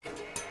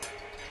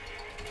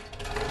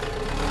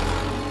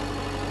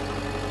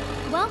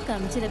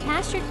Welcome to the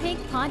Pastured Pig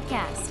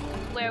Podcast,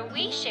 where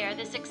we share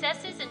the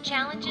successes and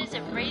challenges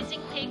of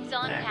raising pigs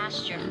on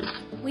pasture.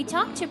 We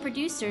talk to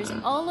producers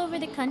all over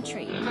the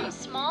country, from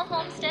small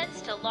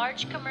homesteads to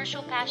large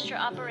commercial pasture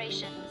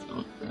operations.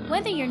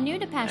 Whether you're new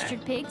to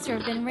pastured pigs or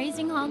have been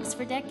raising hogs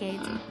for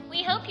decades,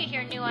 we hope you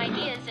hear new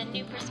ideas and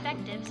new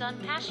perspectives on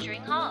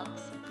pasturing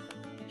hogs.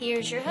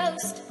 Here's your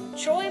host,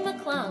 Troy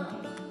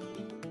McClung.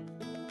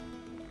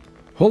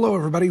 Hello,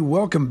 everybody.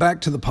 Welcome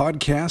back to the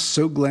podcast.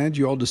 So glad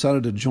you all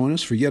decided to join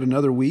us for yet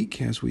another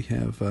week as we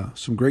have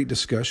some great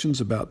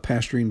discussions about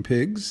pasturing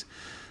pigs.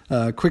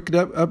 Quick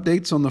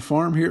updates on the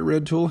farm here at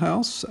Red Tool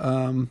House.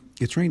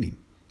 It's raining.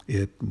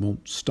 It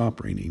won't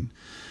stop raining.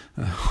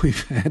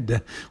 We've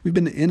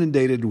been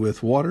inundated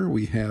with water.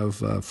 We have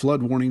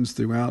flood warnings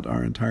throughout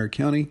our entire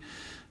county.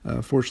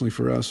 Fortunately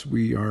for us,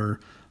 we are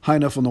high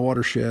enough on the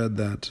watershed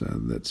that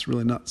that's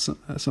really not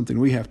something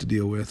we have to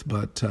deal with.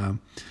 But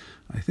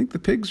I think the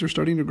pigs are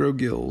starting to grow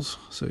gills,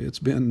 so it's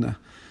been a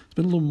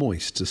little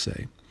moist to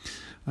say.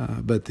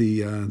 But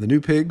the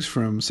new pigs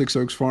from Six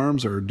Oaks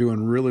Farms are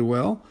doing really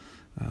well,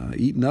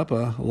 eating up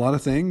a lot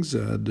of things,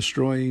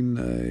 destroying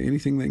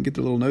anything they can get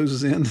their little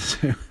noses in.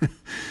 So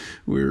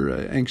we're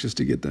anxious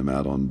to get them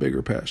out on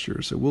bigger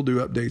pastures. So we'll do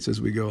updates as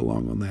we go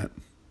along on that.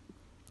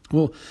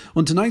 Well,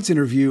 on tonight's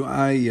interview,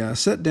 I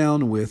sat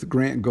down with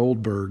Grant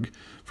Goldberg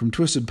from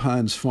Twisted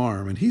Pines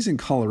Farm, and he's in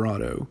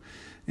Colorado.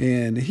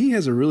 And he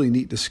has a really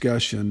neat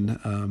discussion,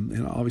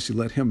 and I'll obviously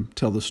let him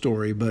tell the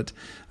story, but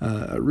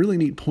a really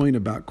neat point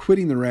about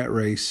quitting the rat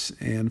race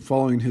and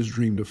following his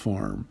dream to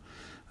farm.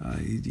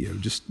 He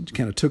just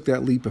kind of took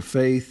that leap of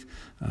faith.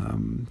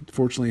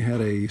 Fortunately,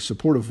 had a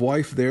supportive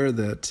wife there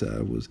that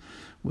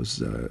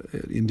was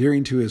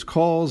endearing to his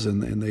calls,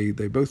 and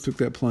they both took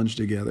that plunge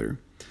together.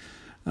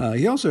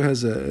 He also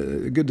has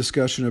a good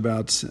discussion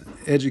about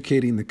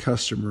educating the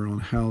customer on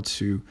how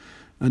to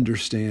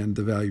understand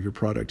the value of your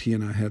product. He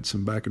and I had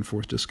some back and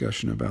forth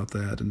discussion about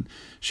that and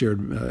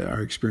shared our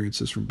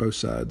experiences from both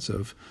sides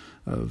of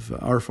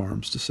our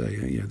farms to say,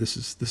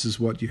 this is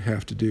what you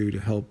have to do to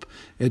help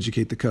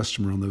educate the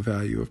customer on the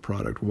value of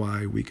product,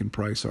 why we can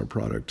price our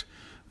product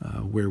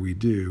where we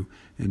do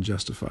and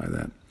justify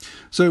that.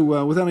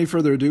 So without any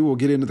further ado, we'll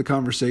get into the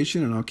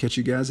conversation and I'll catch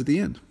you guys at the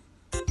end.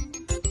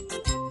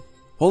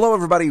 Hello,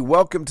 everybody.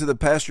 Welcome to the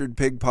Pastured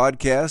Pig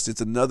Podcast.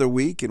 It's another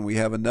week and we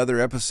have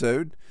another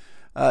episode.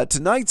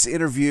 Tonight's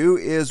interview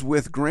is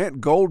with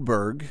Grant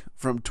Goldberg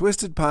from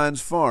Twisted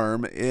Pines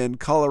Farm in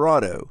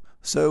Colorado.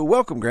 So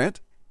welcome, Grant.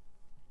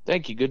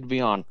 Thank you. Good to be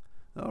on.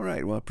 All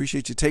right. Well, I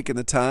appreciate you taking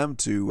the time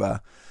to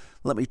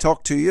let me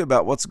talk to you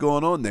about what's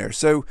going on there.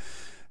 So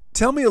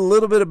tell me a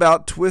little bit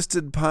about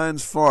Twisted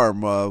Pines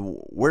Farm.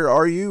 Where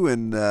are you,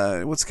 and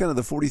what's kind of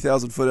the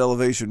 40,000-foot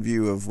elevation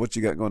view of what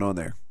you got going on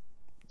there?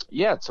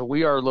 Yeah, so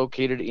we are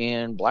located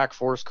in Black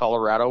Forest,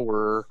 Colorado.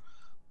 We're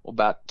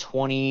about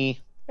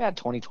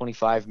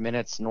 25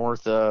 minutes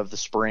north of the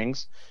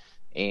Springs.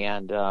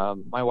 And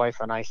my wife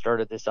and I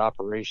started this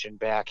operation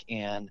back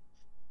in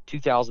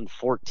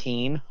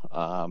 2014.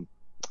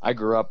 I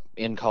grew up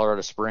in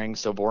Colorado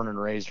Springs, so born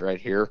and raised right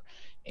here,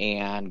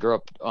 and grew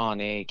up on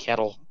a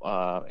cattle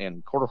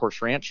and quarter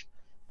horse ranch.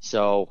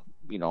 So,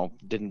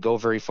 didn't go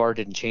very far,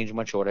 didn't change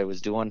much of what I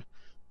was doing.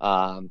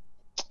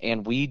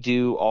 And we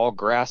do all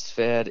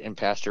grass-fed and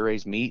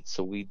pasture-raised meat.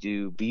 So we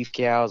do beef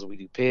cows, we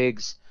do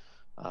pigs,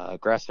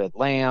 grass-fed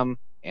lamb,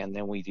 and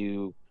then we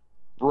do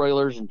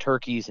broilers and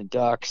turkeys and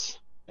ducks.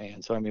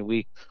 And so,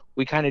 we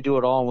kind of do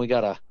it all, and we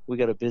got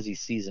a busy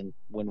season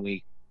when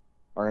we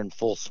are in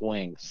full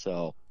swing.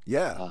 So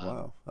yeah,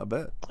 wow, I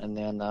bet. And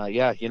then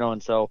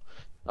and so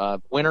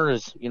winter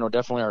is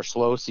definitely our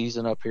slow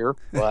season up here,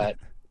 but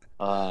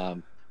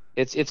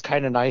it's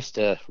kind of nice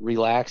to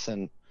relax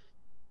and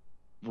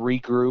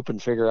regroup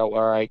and figure out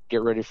all right,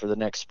 get ready for the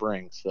next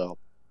spring. So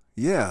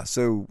yeah,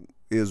 so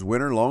is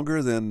winter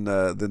longer than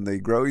the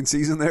growing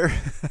season there?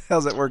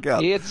 How's that work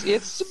out?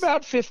 It's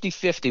about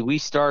 50-50. We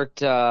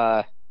start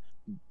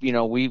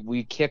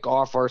we kick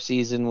off our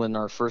season when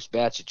our first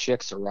batch of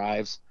chicks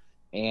arrives,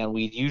 and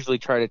we usually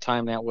try to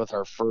time that with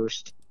our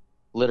first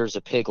litters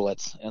of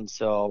piglets. And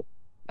so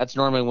that's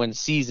normally when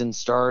season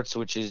starts,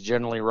 which is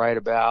generally right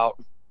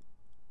about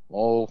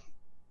latter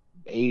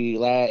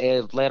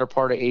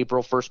part of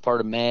April, first part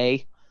of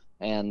May,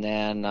 and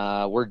then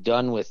we're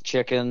done with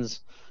chickens,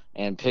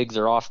 and pigs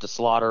are off to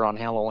slaughter on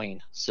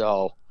Halloween.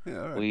 So yeah,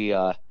 right. We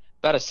about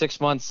a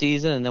 6-month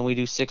season, and then we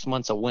do 6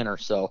 months of winter.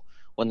 So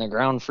when the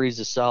ground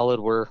freezes solid,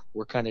 we're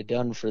kind of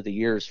done for the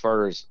year as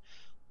far as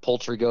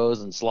poultry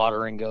goes and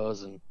slaughtering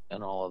goes and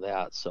all of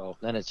that. So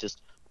then it's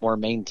just more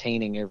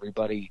maintaining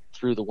everybody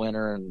through the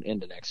winter and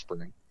into next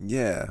spring.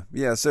 Yeah.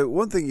 So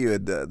one thing you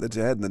had that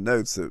you had in the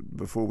notes that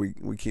before we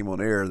came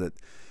on air, that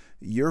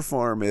your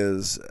farm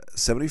is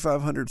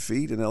 7,500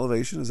 feet in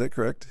elevation. Is that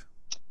correct?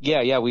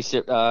 Yeah. We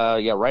sit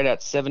right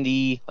at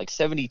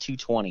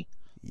 7220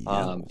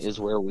 is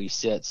where we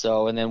sit.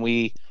 So and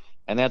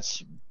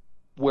that's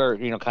where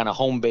kind of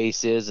home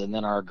base is, and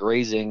then our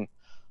grazing,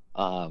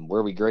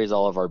 where we graze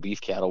all of our beef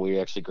cattle, we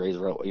actually graze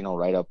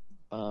right up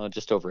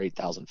just over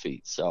 8,000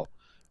 feet. So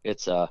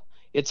It's a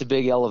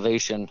big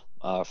elevation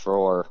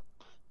for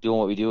doing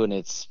what we do, and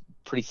it's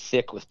pretty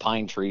thick with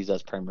pine trees.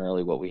 That's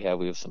primarily what we have.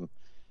 We have some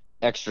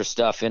extra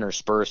stuff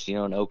interspersed,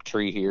 an oak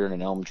tree here and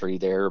an elm tree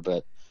there,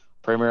 but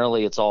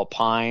primarily it's all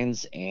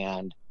pines.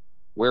 And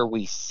where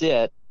we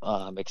sit,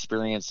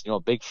 experienced, a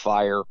big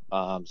fire.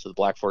 So the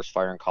Black Forest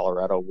Fire in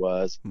Colorado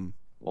was,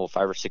 5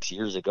 or 6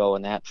 years ago,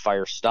 and that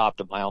fire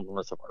stopped a mile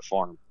north of our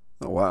farm.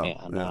 Oh, wow.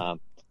 And yeah.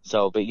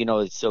 but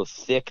it's so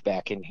thick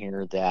back in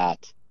here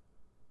that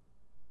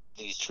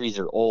these trees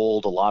are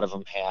old. A lot of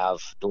them have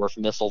dwarf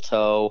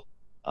mistletoe,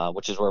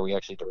 which is where we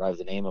actually derive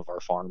the name of our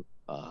farm,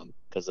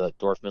 because the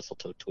dwarf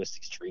mistletoe twists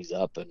these trees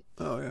up. And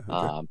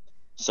okay.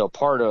 So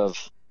part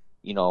of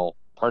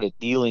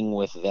dealing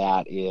with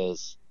that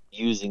is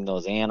using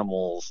those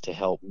animals to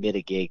help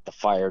mitigate the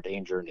fire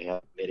danger and to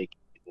help mitigate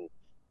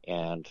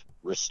and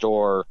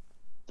restore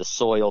the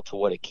soil to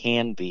what it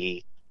can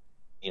be,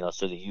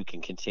 so that you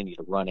can continue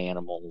to run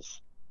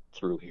animals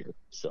through here.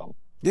 So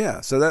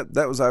yeah, so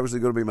that was obviously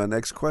going to be my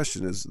next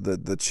question, is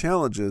the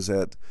challenges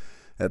at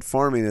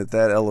farming at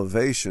that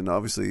elevation.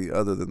 Obviously,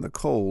 other than the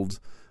cold,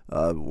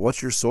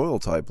 what's your soil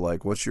type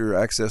like? What's your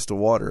access to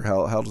water?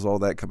 How does all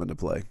that come into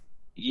play?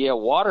 Yeah,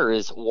 water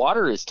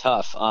is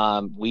tough.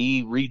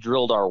 We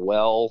re-drilled our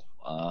well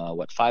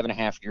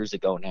 5.5 years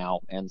ago now,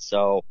 and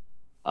so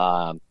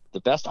the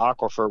best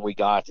aquifer we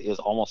got is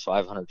almost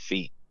 500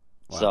 feet.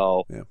 Wow.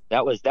 So yeah.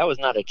 that was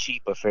not a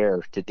cheap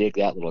affair to dig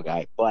that little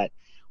guy, but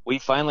we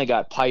finally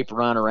got pipe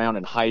run around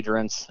and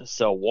hydrants.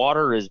 So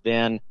water has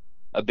been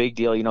a big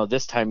deal.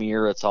 This time of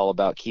year, it's all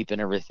about keeping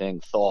everything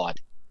thawed.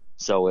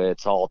 So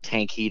it's all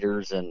tank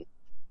heaters and,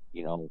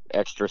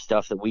 extra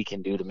stuff that we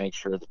can do to make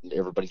sure that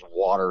everybody's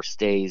water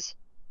stays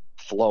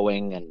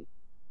flowing,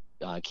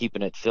 and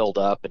keeping it filled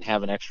up, and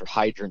having extra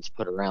hydrants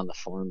put around the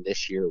farm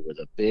this year was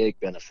a big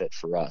benefit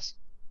for us,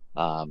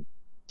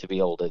 to be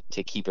able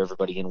to keep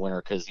everybody in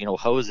winter. Cause,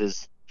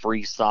 hoses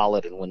freeze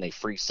solid, and when they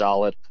freeze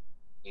solid,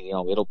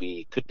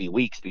 could be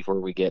weeks before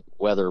we get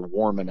weather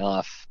warm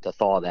enough to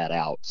thaw that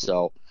out.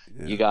 So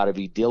yeah. You got to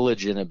be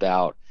diligent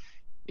about,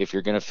 if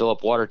you're going to fill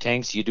up water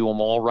tanks, you do them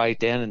all right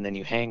then, and then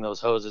you hang those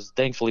hoses.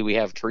 Thankfully, we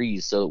have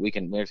trees, so that we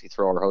can actually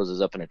throw our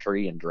hoses up in a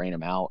tree and drain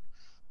them out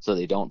so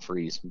they don't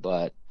freeze.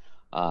 But,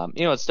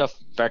 it's stuff.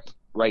 In fact,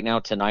 right now,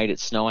 tonight,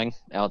 it's snowing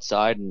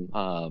outside. And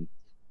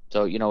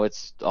so,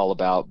 it's all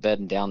about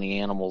bedding down the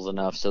animals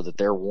enough so that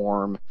they're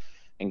warm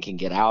and can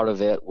get out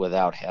of it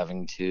without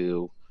having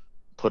to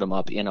put them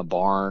up in a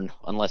barn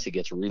unless it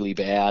gets really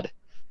bad.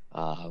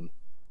 But,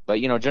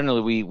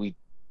 generally we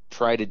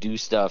try to do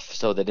stuff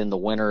so that in the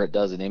winter it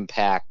doesn't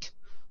impact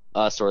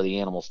us or the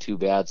animals too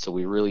bad. So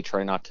we really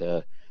try not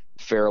to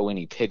farrow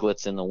any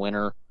piglets in the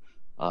winter,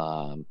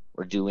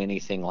 or do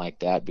anything like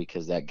that,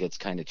 because that gets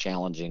kind of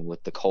challenging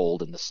with the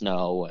cold and the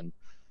snow. And,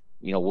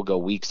 we'll go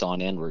weeks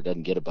on end where it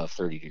doesn't get above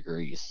 30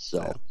 degrees.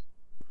 So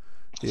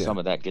yeah. Some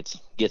of that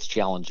gets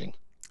challenging.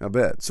 I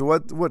bet. So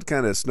what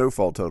kind of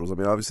snowfall totals? I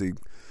mean, obviously,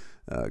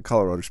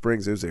 Colorado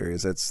Springs, those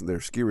areas, they're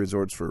ski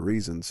resorts for a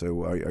reason.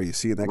 So are you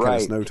seeing that kind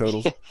of snow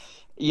totals?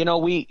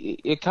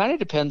 It kind of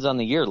depends on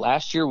the year.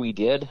 Last year we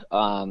did.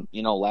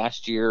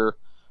 Last year,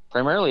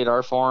 primarily at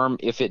our farm,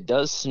 if it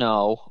does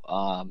snow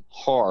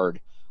hard,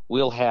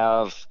 we'll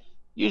have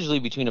usually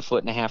between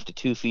 1.5 to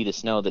 2 feet of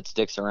snow that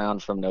sticks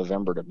around from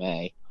November to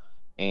May,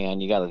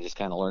 and you got to just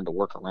kind of learn to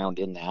work around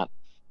in that.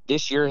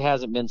 This year it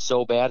hasn't been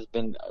so bad. It's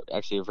been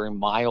actually a very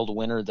mild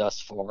winter thus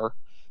far.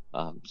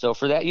 So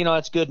for that,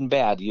 it's good and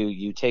bad.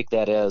 You take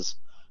that as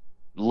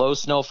low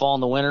snowfall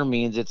in the winter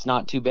means it's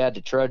not too bad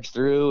to trudge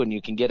through and you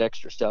can get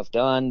extra stuff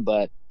done,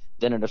 but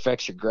then it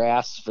affects your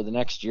grass for the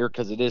next year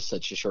because it is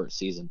such a short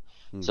season.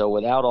 So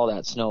without all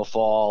that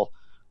snowfall,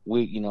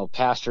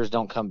 pastures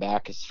don't come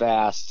back as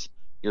fast.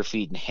 You're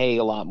feeding hay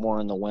a lot more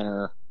in the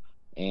winter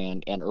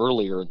and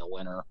earlier in the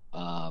winter.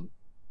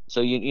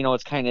 So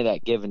it's kind of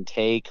that give and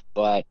take,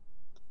 but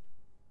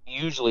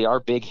usually our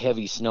big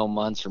heavy snow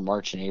months are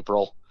March and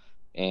April.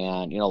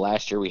 And,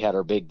 last year we had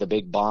the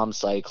big bomb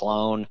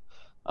cyclone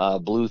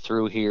blew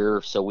through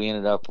here. So we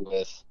ended up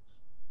with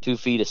 2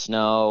 feet of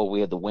snow.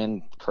 We had the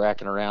wind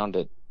cracking around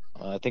at,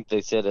 I think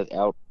they said it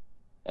out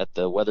at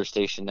the weather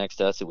station next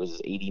to us, it was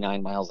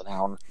 89 miles an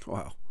hour.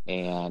 Wow.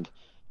 And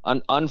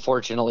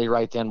unfortunately,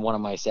 right then, one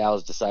of my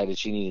sows decided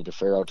she needed to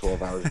farrow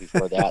 12 hours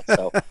before that.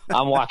 So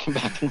I'm walking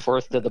back and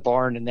forth to the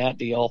barn in that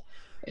deal.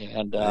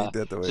 And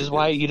this is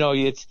why,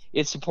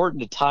 it's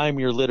important to time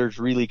your litters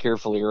really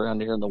carefully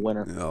around here in the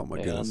winter. Oh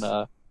my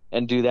goodness.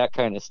 And do that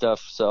kind of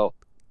stuff. So,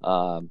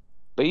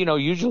 but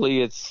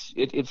usually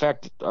in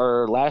fact,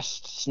 our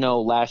last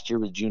snow last year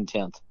was June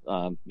 10th.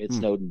 It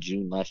snowed in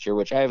June last year,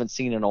 which I haven't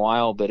seen in a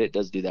while, but it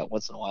does do that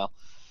once in a while.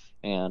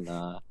 And,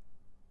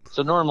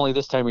 so normally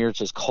this time of year it's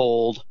just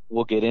cold.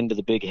 We'll get into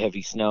the big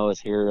heavy snows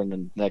here in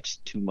the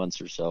next 2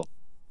 months or so.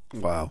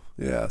 Wow.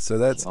 Yeah. So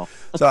that's so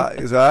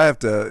I have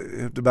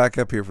to back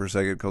up here for a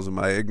second because of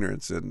my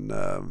ignorance and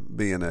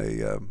being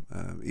a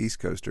East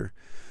Coaster.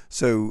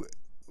 So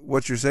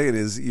what you're saying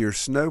is your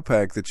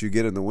snowpack that you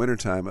get in the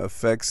wintertime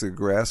affects the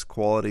grass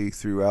quality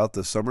throughout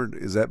the summer.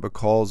 Is that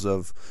because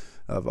of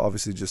of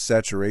obviously just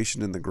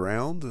saturation in the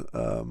ground?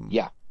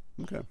 Yeah.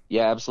 Okay.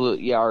 Yeah,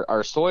 absolutely. Yeah,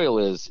 our soil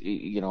is,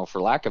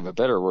 for lack of a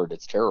better word,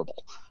 it's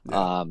terrible.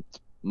 Yeah.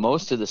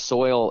 Most of the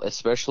soil,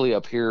 especially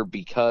up here,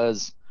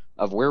 because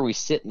of where we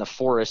sit in the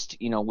forest,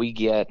 we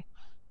get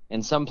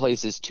in some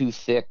places too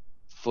thick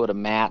foot a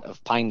mat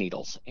of pine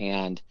needles,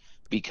 and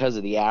because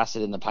of the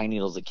acid in the pine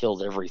needles, it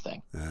kills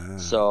everything.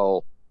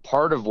 So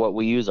part of what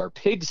we use our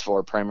pigs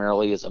for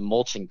primarily is a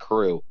mulching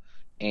crew.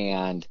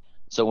 And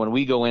so when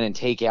we go in and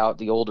take out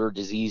the older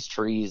diseased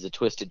trees, the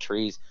twisted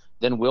trees,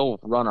 then we'll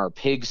run our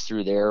pigs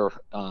through there,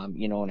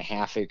 in a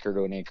half acre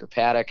to an acre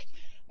paddock,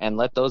 and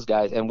let those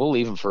guys, and we'll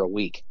leave them for a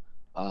week,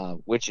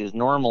 which is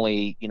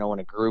normally, in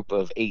a group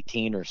of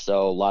 18 or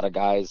so, a lot of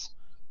guys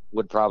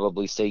would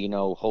probably say,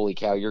 holy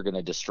cow, you're going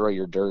to destroy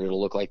your dirt.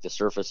 It'll look like the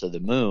surface of the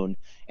moon.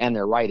 And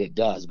they're right, it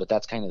does, but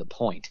that's kind of the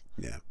point.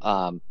 Yeah.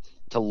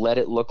 To let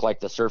it look like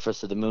the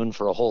surface of the moon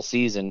for a whole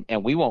season,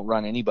 and we won't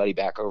run anybody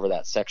back over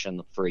that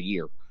section for a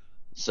year.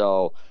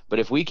 So, but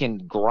if we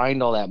can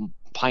grind all that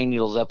pine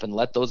needles up and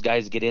let those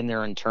guys get in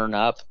there and turn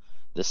up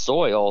the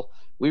soil,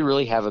 we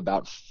really have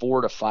about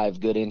 4 to 5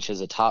 good inches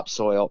of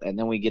topsoil, and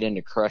then we get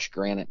into crushed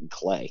granite and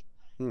clay.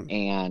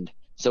 And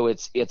so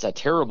it's a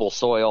terrible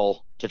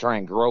soil to try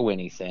and grow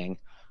anything,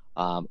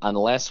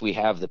 unless we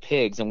have the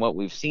pigs. And what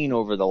we've seen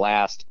over the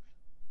last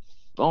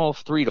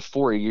 3 to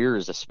 4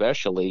 years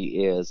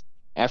especially is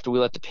after we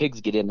let the pigs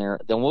get in there,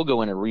 then we'll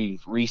go in and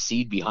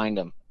reseed behind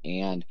them.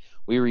 And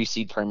we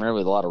reseed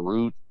primarily with a lot of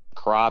root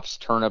crops,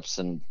 turnips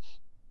and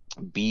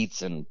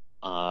beets, and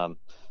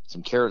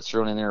some carrots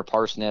thrown in there,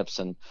 parsnips,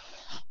 and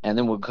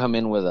then we'll come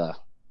in with a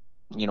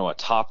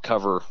top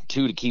cover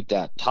too, to keep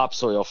that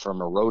topsoil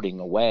from eroding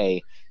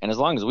away. And as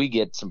long as we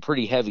get some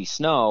pretty heavy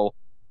snow,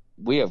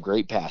 we have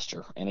great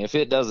pasture. And if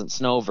it doesn't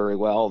snow very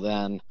well,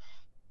 then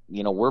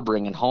we're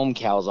bringing home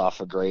cows off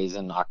of graze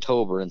in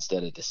October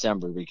instead of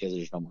December because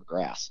there's no more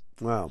grass.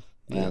 Wow.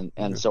 Yeah.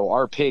 And so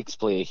our pigs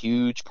play a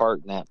huge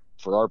part in that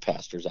for our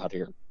pastures out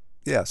here.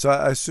 Yeah, so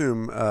I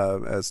assume,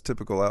 as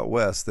typical out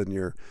west, then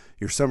your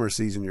summer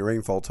season, your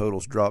rainfall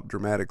totals drop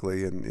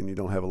dramatically, and you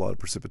don't have a lot of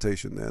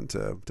precipitation then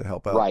to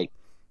help out. Right.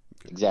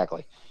 Okay.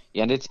 Exactly.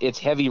 Yeah, and it's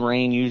heavy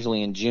rain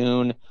usually in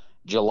June.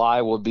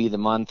 July will be the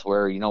month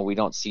where we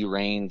don't see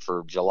rain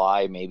for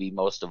July, maybe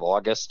most of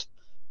August.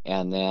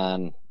 And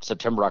then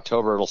September,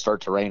 October, it'll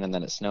start to rain, and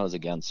then it snows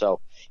again. So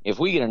if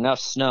we get enough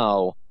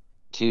snow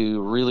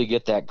to really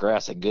get that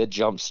grass a good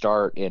jump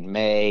start in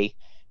May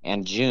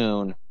and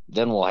June,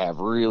 then we'll have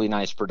really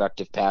nice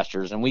productive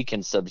pastures, and we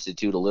can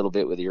substitute a little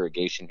bit with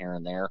irrigation here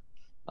and there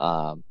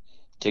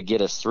to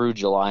get us through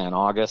July and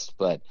August.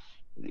 But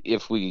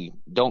if we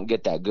don't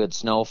get that good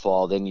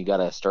snowfall, then you got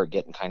to start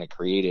getting kind of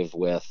creative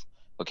with,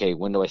 okay,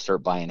 when do I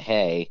start buying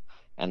hay?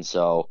 And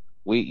so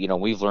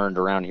we've learned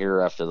around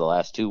here after the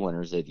last 2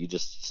 winters that you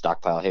just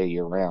stockpile hay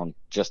year round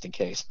just in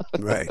case.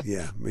 Right.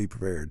 Yeah. Be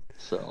prepared.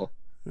 So, all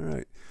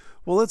right.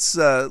 Well, let's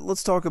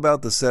talk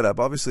about the setup.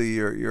 Obviously,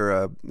 you're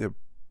a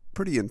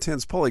pretty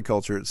intense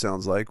polyculture, it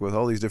sounds like, with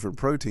all these different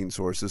protein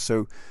sources.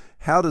 So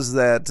how does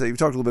that, you've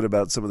talked a little bit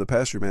about some of the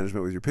pasture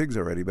management with your pigs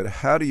already, but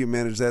how do you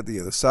manage that?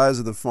 The size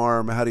of the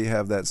farm, how do you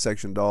have that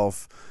sectioned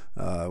off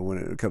when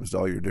it comes to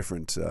all your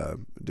different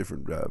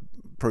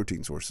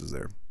protein sources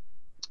there?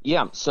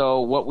 Yeah,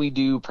 so what we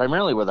do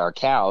primarily with our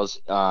cows,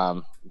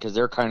 because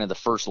they're kind of the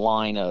first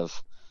line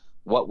of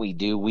what we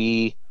do,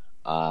 we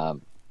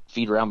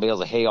feed around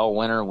bales of hay all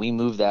winter. We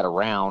move that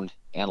around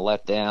and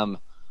let them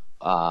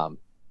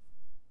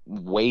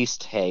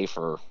waste hay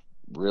for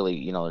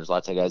really, there's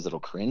lots of guys that'll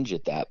cringe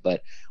at that,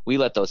 but we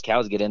let those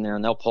cows get in there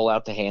and they'll pull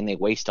out the hay and they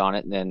waste on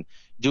it, and then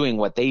doing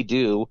what they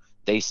do,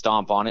 they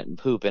stomp on it and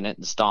poop in it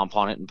and stomp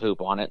on it and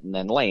poop on it and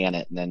then lay in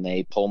it, and then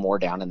they pull more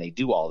down and they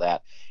do all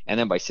that. And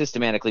then by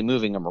systematically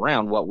moving them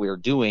around, what we're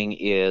doing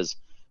is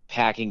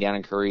packing down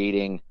and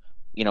creating,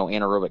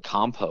 anaerobic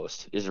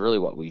compost is really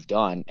what we've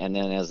done. And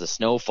then as the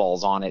snow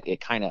falls on it,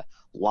 it kind of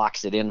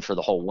locks it in for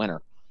the whole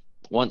winter.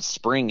 Once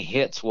spring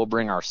hits, we'll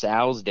bring our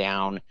sows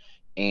down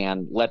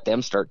and let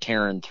them start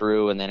tearing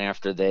through. And then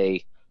after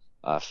they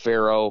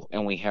farrow,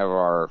 and we have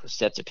our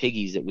sets of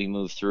piggies that we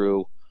move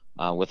through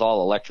with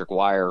all electric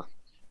wire,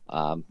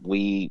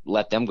 we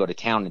let them go to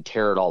town and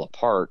tear it all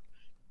apart.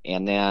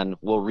 And then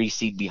we'll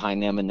reseed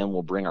behind them, and then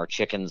we'll bring our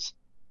chickens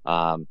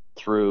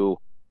through,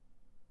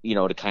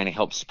 to kind of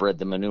help spread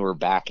the manure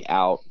back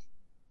out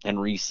and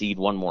reseed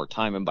one more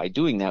time. And by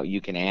doing that,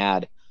 you can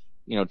add,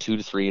 2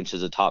 to 3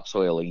 inches of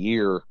topsoil a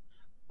year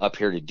up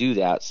here to do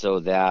that, so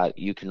that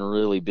you can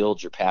really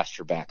build your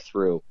pasture back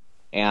through.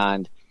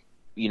 And,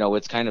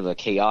 it's kind of a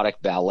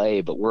chaotic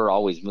ballet, but we're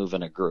always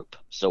moving a group.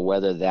 So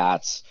whether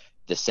that's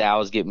the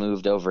sows get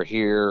moved over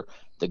here,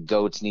 the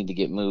goats need to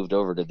get moved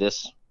over to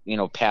this,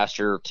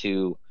 pasture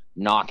to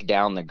knock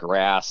down the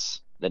grass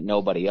that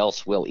nobody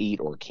else will eat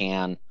or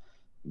can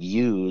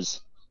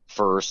use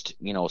first,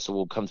 so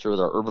we'll come through with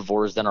our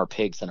herbivores, then our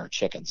pigs, then our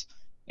chickens.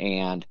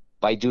 And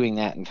by doing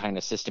that and kind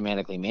of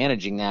systematically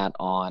managing that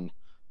on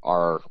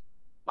our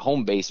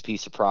home-based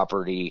piece of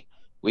property,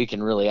 we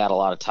can really add a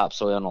lot of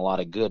topsoil and a lot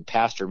of good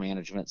pasture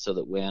management so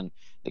that when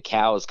the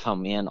cows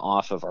come in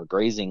off of our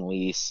grazing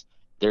lease,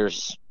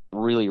 there's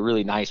really,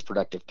 really nice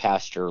productive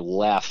pasture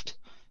left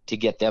to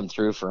get them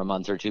through for a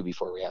month or two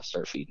before we have to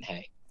start feeding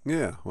hay.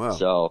 Yeah, wow.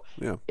 So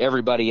yeah.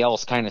 Everybody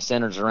else kind of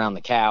centers around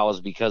the cows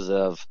because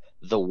of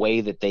the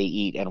way that they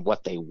eat and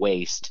what they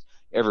waste.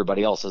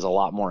 Everybody else is a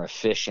lot more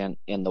efficient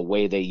in the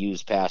way they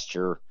use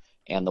pasture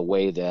and the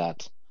way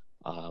that,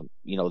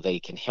 they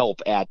can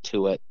help add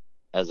to it,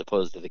 as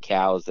opposed to the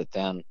cows that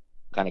then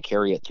kind of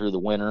carry it through the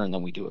winter and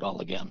then we do it all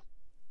again.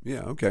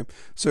 Yeah, okay.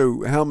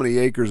 So how many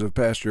acres of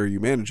pasture are you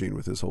managing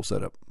with this whole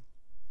setup?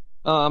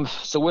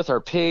 So with our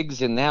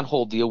pigs and that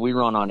whole deal, we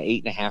run on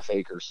 8.5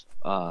 acres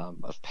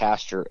of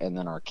pasture, and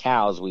then our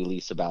cows, we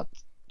lease about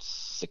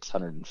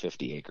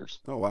 650 acres.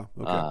 Oh, wow.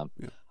 Okay.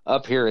 Yeah.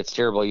 Up here, it's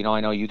terrible.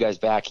 I know you guys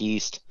back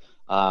east,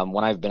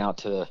 when I've been out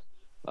to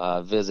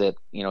visit,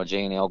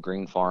 J&L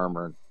Green Farm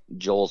or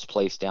Joel's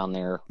place down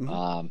there,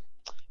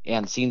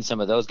 and seen some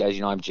of those guys,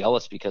 I'm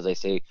jealous because I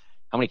say,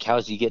 how many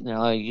cows do you get?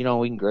 And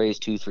we can graze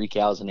 2-3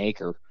 cows an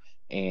acre.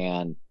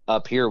 And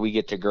up here, we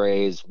get to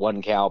graze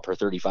 1 cow per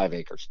 35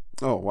 acres.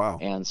 Oh, wow.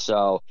 And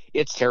so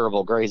it's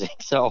terrible grazing.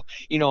 So,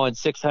 on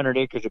 600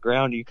 acres of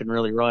ground, you can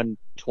really run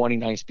 20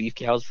 nice beef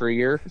cows for a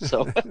year.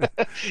 So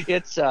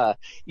it's,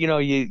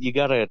 you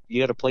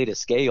gotta play to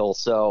scale.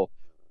 So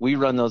we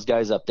run those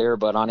guys up there,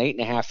 but on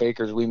 8.5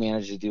 acres, we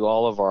manage to do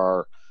all of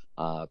our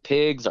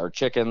pigs, our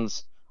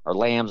chickens, our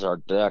lambs, our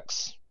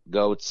ducks,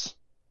 goats,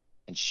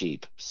 and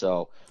sheep.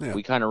 So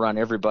we kind of run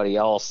everybody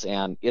else,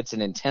 and it's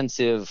an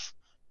intensive,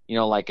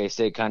 like I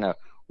say, kind of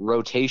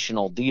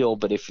rotational deal.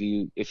 But if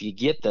you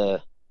get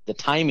the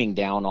timing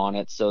down on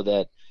it so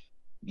that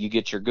you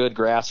get your good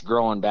grass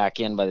growing back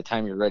in by the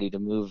time you're ready to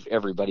move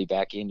everybody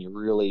back in, you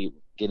really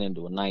get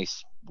into a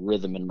nice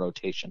rhythm and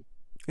rotation.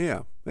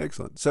 Yeah,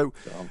 excellent. So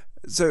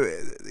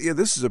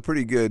this is a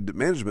pretty good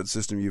management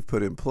system you've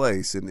put in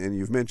place, and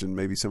you've mentioned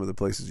maybe some of the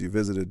places you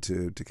visited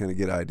to kind of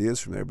get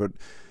ideas from there. But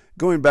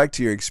going back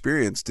to your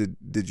experience,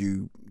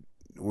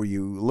 were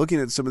you looking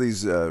at some of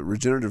these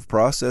regenerative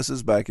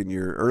processes back in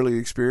your early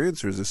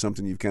experience, or is this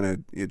something you've kind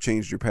of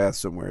changed your path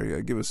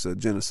somewhere? Give us a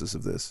genesis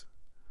of this.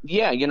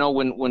 Yeah,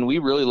 when we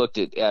really looked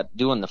at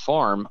doing the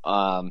farm,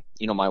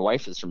 my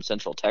wife is from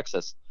Central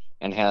Texas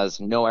and has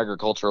no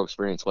agricultural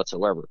experience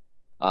whatsoever.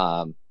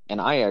 And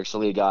I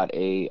actually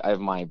I have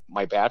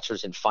my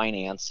bachelor's in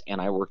finance,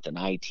 and I worked in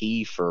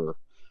IT for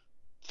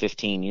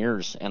 15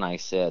 years. And I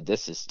said,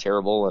 this is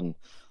terrible, and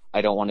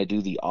I don't want to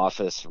do the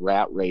office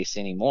rat race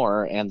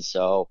anymore. And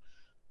so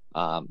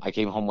I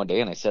came home one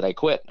day and I said, I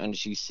quit. And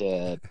she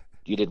said,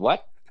 you did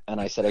what? And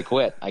I said, I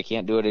quit. I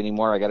can't do it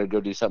anymore. I got to go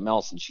do something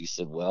else. And she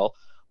said, well,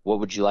 what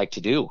would you like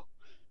to do?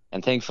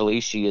 And thankfully,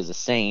 she is a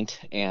saint.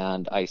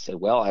 And I said,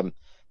 well, I'm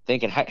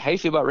thinking, how do you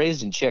feel about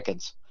raising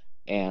chickens?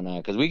 And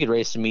because we could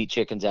raise some meat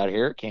chickens out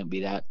here, it can't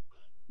be that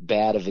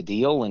bad of a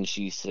deal. And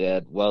she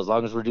said, well, as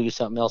long as we're doing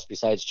something else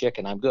besides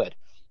chicken, I'm good.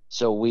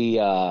 So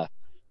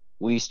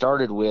we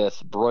started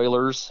with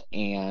broilers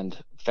and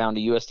found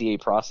a USDA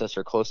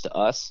processor close to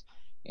us.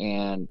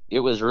 And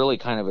it was really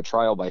kind of a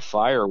trial by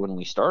fire when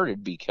we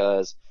started,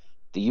 because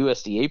the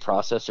USDA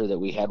processor that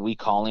we had, we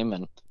call him,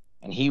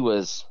 and he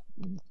was,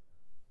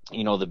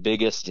 the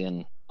biggest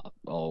in, I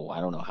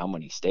don't know how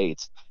many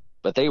states,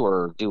 but they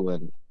were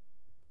doing,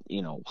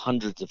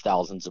 hundreds of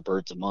thousands of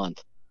birds a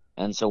month.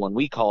 And so when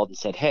we called and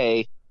said,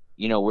 hey,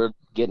 we're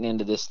getting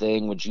into this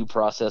thing, would you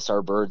process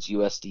our birds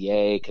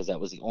USDA? Because that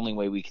was the only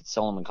way we could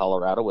sell them in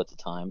Colorado at the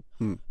time.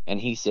 And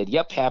he said,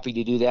 yep, happy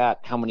to do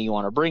that. How many you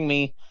want to bring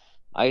me?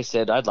 I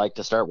said, I'd like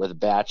to start with a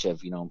batch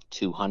of,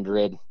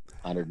 200,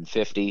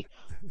 150.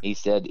 He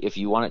said, if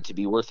you want it to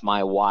be worth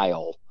my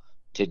while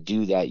to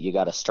do that, you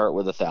got to start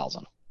with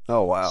 1,000.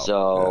 Oh, wow.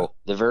 So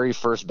the very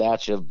first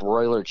batch of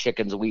broiler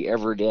chickens we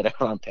ever did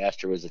out on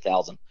pasture was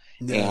 1,000.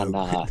 No. And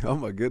oh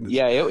my goodness.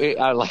 Yeah,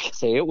 like I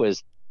say,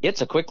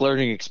 it's a quick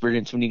learning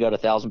experience when you got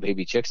 1,000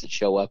 baby chicks that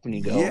show up and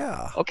you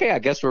go, okay, I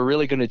guess we're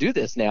really going to do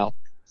this now.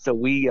 So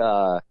we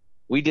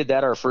did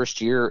that our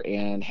first year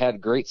and had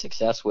great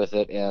success with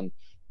it. And,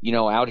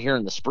 out here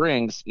in the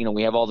Springs,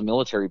 we have all the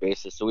military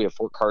bases. So we have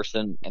Fort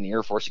Carson and the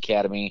Air Force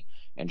Academy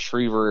and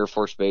Schriever Air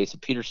Force Base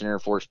and Peterson Air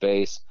Force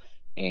Base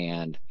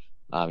and,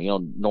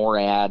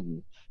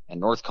 NORAD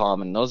and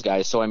Northcom and those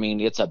guys. So,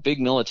 it's a big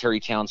military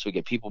town. So we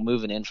get people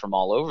moving in from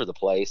all over the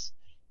place.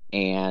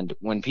 And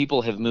when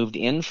people have moved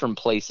in from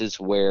places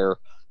where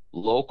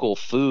local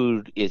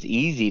food is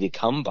easy to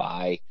come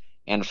by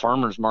and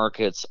farmers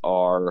markets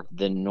are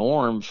the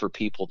norm for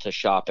people to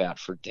shop at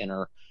for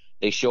dinner,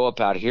 they show up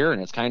out here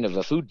and it's kind of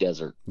a food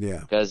desert. Yeah.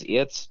 Because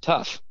it's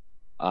tough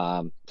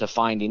to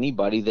find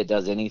anybody that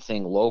does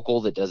anything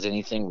local, that does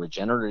anything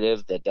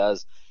regenerative, that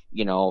does,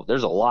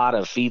 there's a lot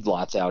of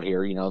feedlots out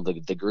here.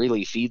 The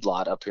Greeley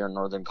feedlot up here in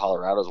northern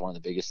Colorado is one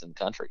of the biggest in the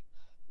country.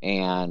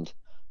 And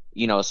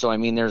so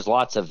there's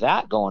lots of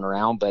that going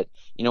around, but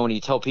when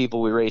you tell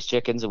people we raise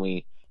chickens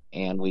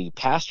and we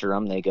pasture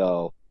them, they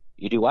go,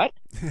 You do what?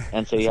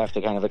 And so you have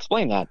to kind of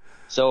explain that.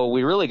 So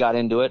we really got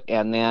into it.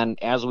 And then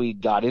as we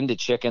got into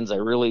chickens, I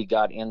really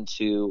got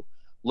into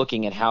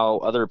looking at how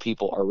other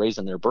people are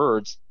raising their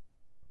birds.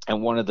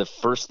 And one of the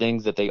first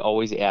things that they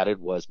always added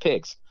was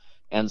pigs.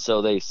 And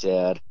so they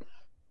said,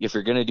 if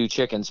you're going to do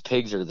chickens,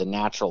 pigs are the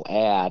natural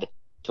add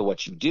to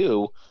what you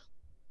do.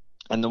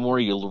 And the more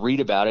you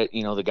read about it,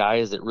 you know, the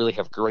guys that really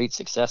have great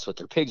success with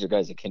their pigs are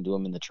guys that can do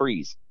them in the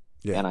trees.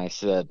 Yeah. And I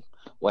said,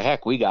 well,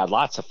 heck, we got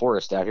lots of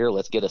forest out here.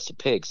 Let's get us some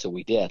pigs. So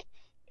we did.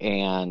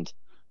 And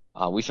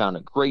we found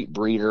a great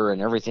breeder,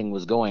 and everything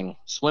was going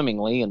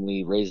swimmingly. And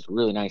we raised a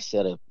really nice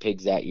set of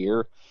pigs that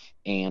year.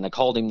 And I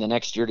called him the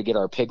next year to get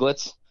our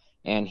piglets.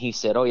 And he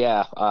said, oh,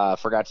 yeah,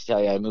 forgot to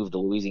tell you I moved to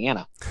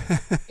Louisiana.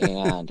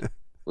 And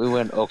we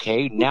went,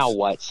 okay, now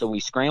what? So we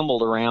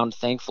scrambled around.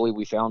 Thankfully,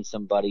 we found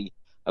somebody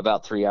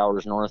about 3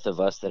 hours north of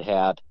us that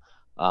had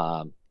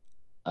a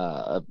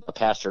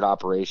pastured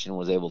operation,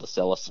 was able to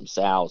sell us some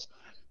sows.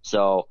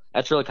 So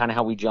that's really kind of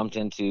how we jumped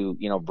into,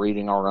 you know,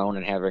 breeding our own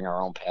and having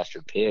our own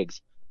pastured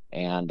pigs.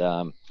 And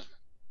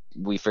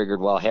we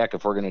figured, well, heck,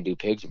 if we're going to do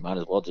pigs, we might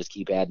as well just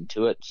keep adding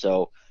to it.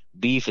 So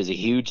beef is a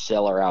huge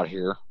seller out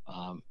here,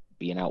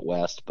 being out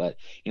west. But,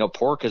 you know,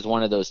 pork is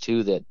one of those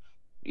too that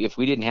if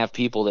we didn't have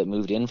people that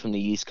moved in from the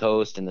East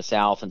Coast and the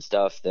South and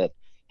stuff that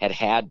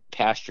had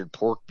pastured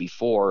pork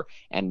before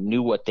and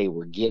knew what they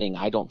were getting,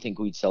 I don't think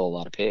we'd sell a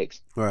lot of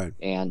pigs. Right.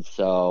 And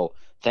so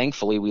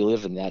thankfully we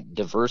live in that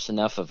diverse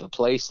enough of a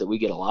place that we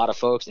get a lot of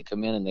folks that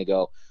come in and they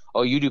go,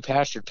 oh, you do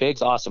pastured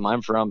pigs? Awesome.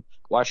 I'm from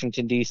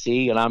Washington,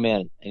 D.C., and I'm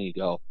in. And you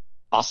go,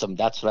 awesome.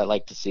 That's what I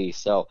like to see.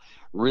 So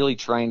really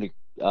trying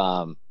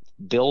to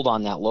build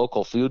on that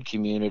local food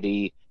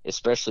community,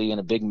 especially in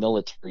a big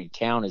military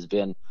town, has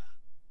been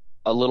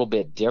a little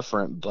bit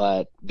different,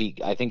 but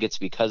I think it's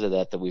because of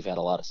that we've had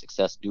a lot of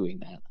success doing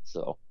that.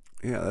 So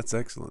yeah, that's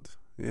excellent.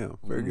 Yeah,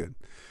 very good.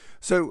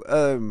 So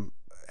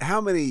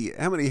how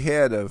many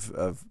head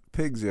of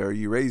pigs are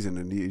you raising,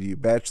 and do you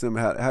batch them?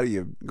 How are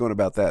you going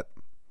about that?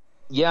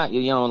 Yeah,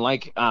 you know,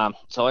 like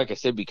so like I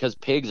said, because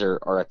pigs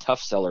are a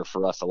tough seller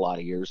for us a lot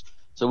of years.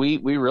 So we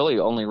really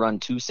only run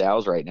 2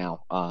 sows right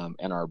now,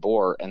 and our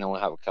boar, and then we'll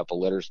have a couple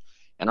litters.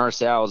 And our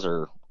sows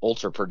are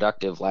ultra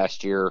productive.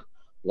 Last year,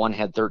 one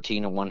had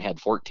 13 and one had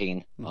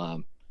 14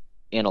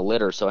 in a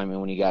litter. So, I mean,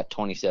 when you got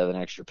 27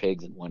 extra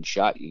pigs in one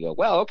shot, you go,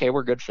 well, okay,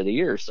 we're good for the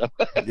year. So,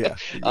 yeah,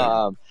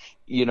 exactly.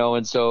 You know,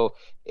 and so,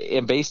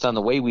 and based on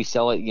the way we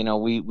sell it, you know,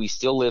 we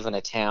still live in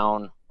a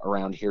town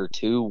around here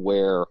too,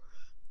 where,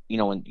 you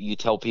know, when you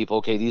tell people,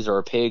 okay, these are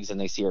our pigs, and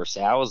they see our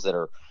sows that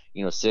are,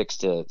 you know,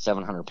 600 to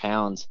 700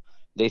 pounds,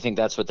 they think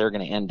that's what they're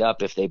going to end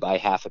up if they buy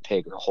half a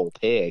pig or a whole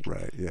pig.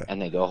 Right. Yeah. And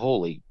they go,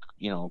 holy,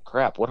 you know,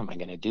 crap, what am I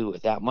going to do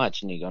with that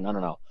much? And you go,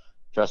 no.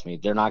 Trust me,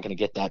 they're not going to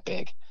get that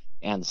big.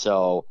 And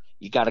so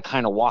you got to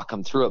kind of walk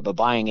them through it, but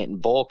buying it in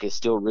bulk is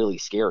still really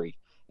scary.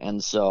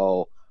 And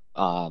so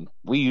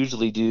we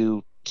usually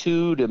do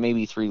 2 to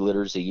maybe 3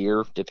 litters a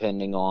year,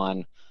 depending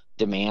on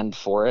demand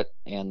for it.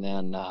 And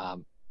then,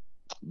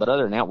 but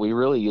other than that, we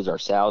really use our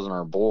sows and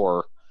our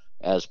boar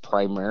as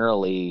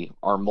primarily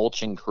our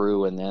mulching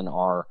crew, and then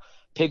our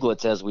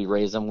piglets as we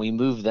raise them. We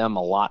move them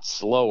a lot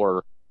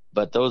slower,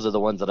 but those are the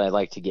ones that I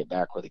like to get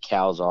back where the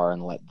cows are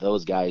and let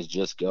those guys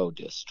just go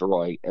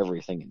destroy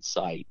everything in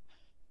sight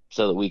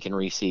so that we can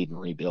reseed and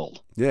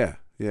rebuild. Yeah,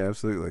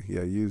 absolutely.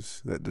 Yeah,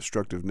 use that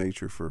destructive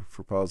nature for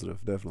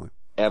positive, definitely.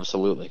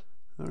 Absolutely.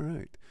 All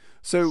right.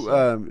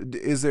 So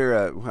is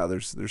there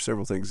there's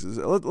several things.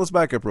 Let's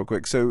back up real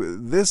quick. So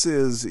this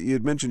is, you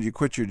had mentioned you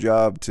quit your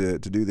job to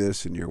do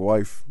this, and your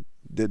wife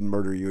didn't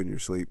murder you in your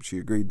sleep. She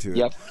agreed to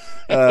it.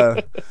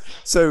 Yep.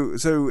 So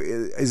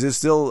is this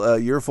still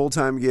your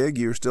full-time gig?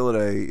 You're still at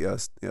a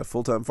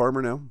full-time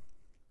farmer now?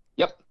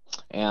 Yep.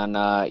 And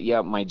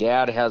my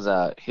dad has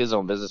his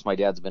own business. My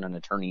dad's been an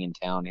attorney in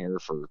town here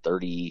for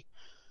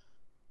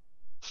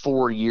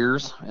 34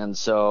 years. And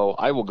so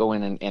I will go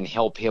in and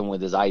help him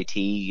with his IT.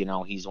 You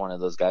know, he's one of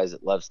those guys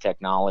that loves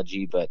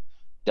technology, but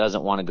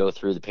doesn't want to go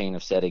through the pain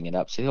of setting it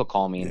up. So he'll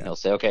call me and he'll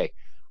say, okay,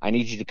 I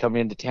need you to come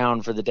into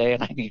town for the day,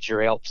 and I need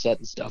your help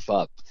setting stuff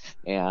up.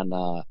 And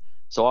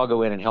so I'll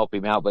go in and help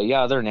him out. But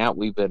yeah, other than that,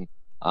 we've been,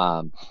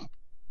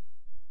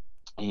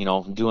 you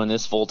know, doing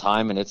this full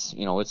time, and it's,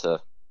 you know,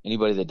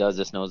 anybody that does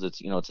this knows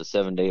it's, you know, it's a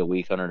 7-day a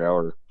week,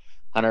 100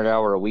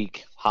 hour a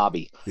week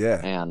hobby.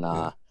 Yeah.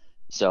 And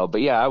so,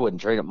 but yeah, I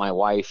wouldn't trade it. My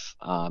wife,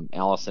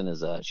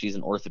 Allison, she's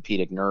an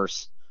orthopedic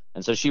nurse,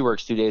 and so she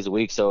works 2 days a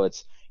week. So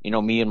it's, you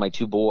know, me and my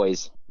 2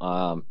 boys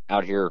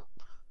out here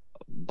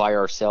by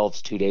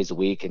ourselves 2 days a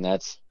week, and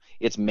it's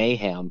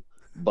mayhem,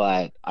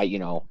 but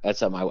that's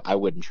something I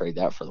wouldn't trade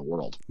that for the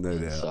world. No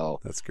doubt. So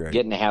that's great.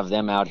 Getting to have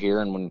them out here,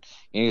 and when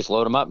you just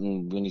load them up,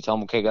 and when you tell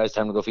them, okay guys,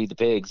 time to go feed the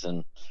pigs,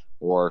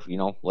 or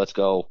let's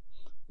go,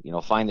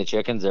 find the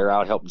chickens, they're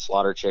out helping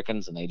slaughter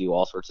chickens, and they do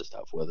all sorts of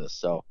stuff with us.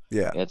 So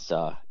yeah,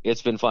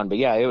 it's been fun. But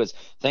yeah, it was,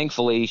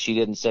 thankfully she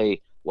didn't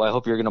say, well, I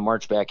hope you're going to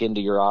march back into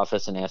your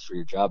office and ask for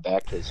your job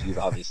back, because you've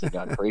obviously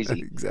gone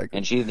crazy. Exactly.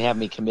 And she didn't have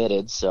me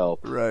committed. So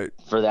right.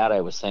 For that, I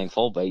was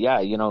thankful. But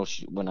yeah,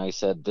 when I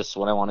said this is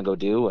what I want to go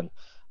do, and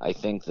I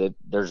think that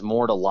there's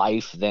more to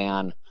life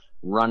than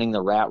running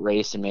the rat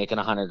race and making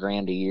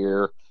 $100,000 a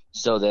year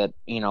so that,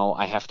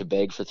 I have to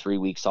beg for 3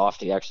 weeks off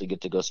to actually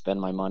get to go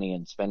spend my money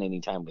and spend any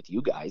time with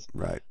you guys.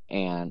 Right.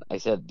 And I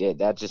said,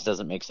 that just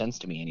doesn't make sense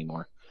to me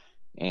anymore.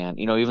 And,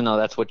 even though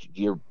that's what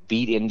you're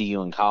beat into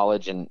you in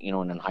college and,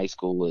 and in high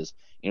school is,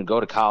 go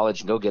to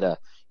college and go get a,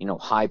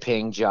 high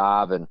paying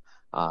job and,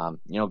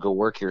 go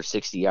work here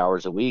 60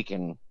 hours a week.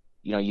 And,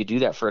 you do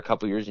that for a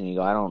couple of years and you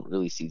go, I don't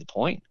really see the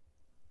point.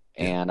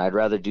 Yeah. And I'd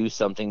rather do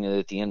something that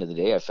at the end of the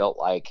day, I felt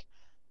like,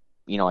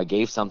 I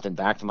gave something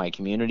back to my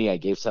community. I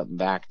gave something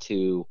back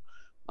to,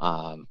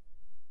 to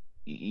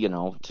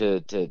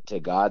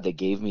God that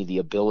gave me the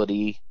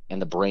ability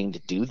and the brain to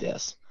do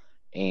this.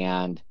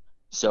 And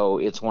so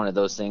it's one of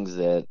those things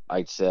that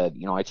I said,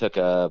 I took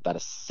about a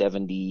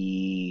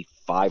 75%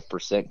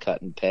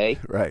 cut in pay.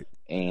 Right.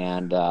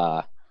 And,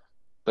 but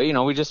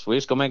we just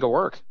go make it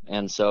work.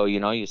 And so,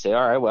 you say,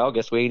 all right, well, I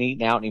guess we ain't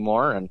eating out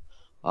anymore. And,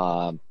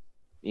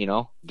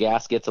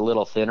 gas gets a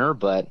little thinner,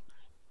 but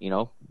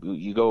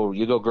you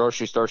go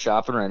grocery store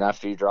shopping right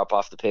after you drop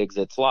off the pigs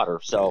at slaughter.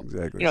 So,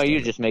 exactly.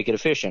 You just make it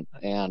efficient.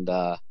 And,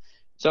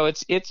 so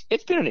it's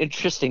been an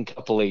interesting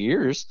couple of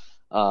years,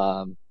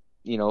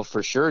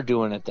 for sure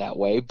doing it that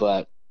way.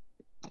 But,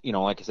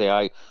 like I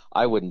say,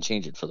 I wouldn't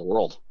change it for the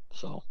world.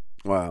 So.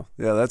 Wow.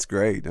 Yeah, that's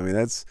great. I mean,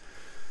 that's,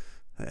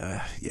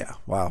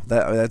 wow.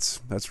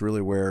 That's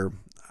really where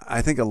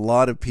I think a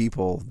lot of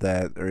people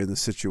that are in the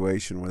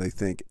situation where they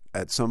think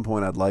at some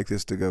point I'd like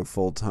this to go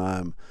full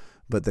time,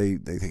 but they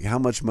think, how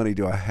much money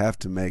do I have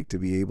to make to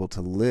be able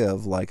to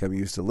live like I'm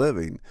used to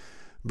living?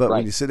 But right.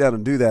 when you sit down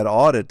and do that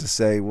audit to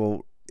say,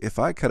 well, if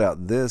I cut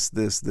out this,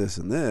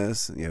 and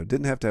this,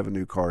 didn't have to have a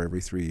new car every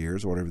 3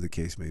 years or whatever the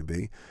case may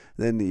be,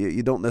 then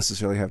you don't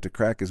necessarily have to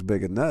crack as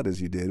big a nut as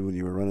you did when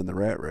you were running the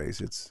rat race.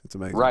 It's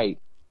amazing. Right.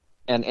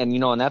 And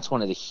and that's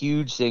one of the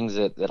huge things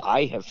that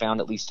I have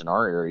found, at least in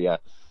our area,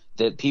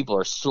 that people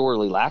are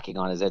sorely lacking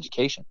on is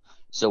education.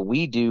 So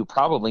we do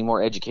probably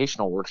more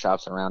educational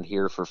workshops around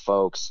here for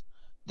folks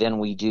than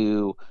we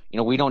do,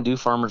 we don't do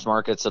farmers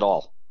markets at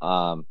all.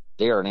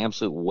 They are an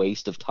absolute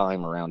waste of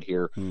time around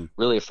here.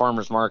 Really, a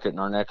farmer's market in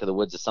our neck of the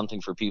woods is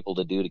something for people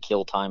to do to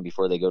kill time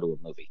before they go to a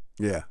movie.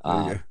 Yeah.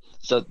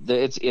 So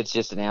it's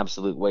just an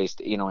absolute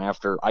waste.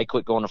 After I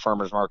quit going to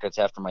farmers markets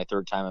after my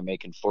third time, I'm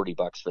making $40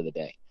 for the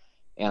day.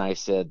 And I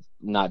said,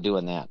 not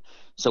doing that.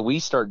 So we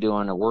start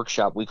doing a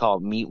workshop. We call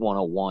it Meat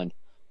 101.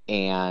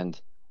 And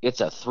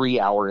it's a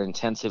 3-hour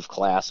intensive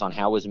class on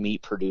how is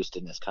meat produced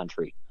in this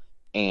country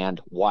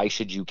and why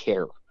should you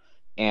care?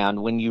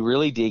 And when you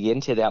really dig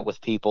into that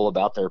with people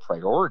about their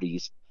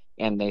priorities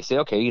and they say,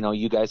 okay,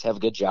 you guys have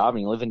a good job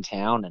and you live in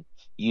town and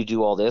you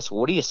do all this,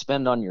 what do you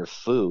spend on your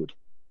food?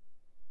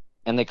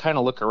 And they kind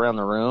of look around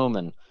the room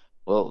and,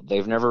 well,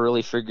 they've never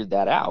really figured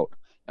that out.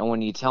 And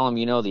when you tell them,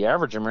 the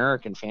average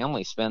American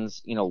family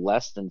spends,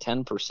 less than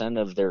 10%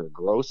 of their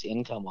gross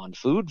income on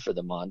food for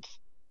the month,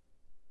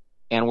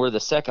 and we're the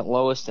second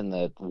lowest in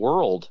the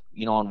world,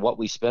 on what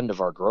we spend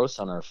of our gross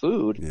on our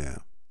food. Yeah.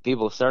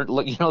 People start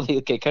look,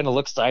 they kind of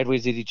look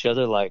sideways at each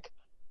other like,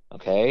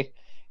 okay.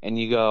 And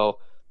you go,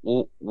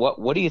 well,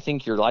 what do you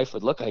think your life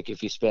would look like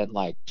if you spent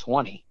like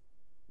 20%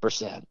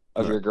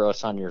 of your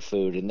gross on your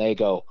food? And they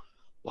go,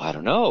 well, I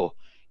don't know.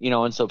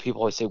 And so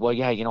people always say, well,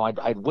 yeah,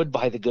 I would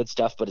buy the good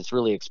stuff, but it's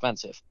really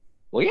expensive.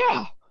 Well,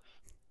 yeah.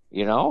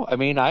 I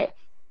mean, I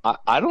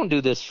don't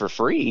do this for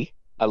free.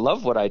 I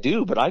love what I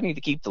do, but I need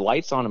to keep the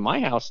lights on in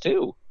my house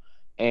too.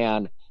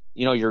 And,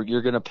 you're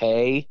going to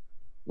pay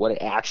what it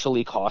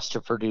actually costs to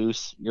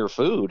produce your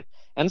food.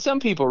 And some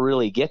people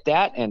really get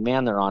that and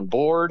man, they're on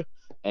board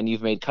and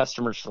you've made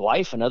customers for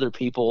life, and other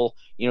people,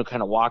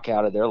 kind of walk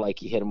out of there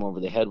like you hit them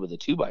over the head with a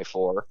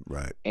 2x4.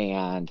 Right.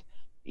 And,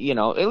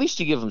 at least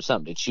you give them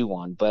something to chew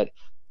on. But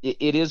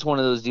it is one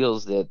of those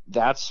deals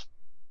that's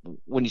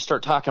when you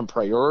start talking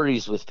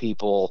priorities with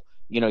people,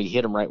 you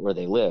hit them right where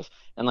they live.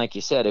 And like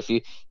you said, if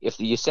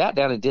you sat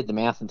down and did the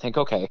math and think,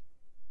 okay,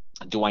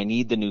 do I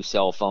need the new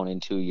cell phone in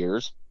 2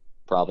 years?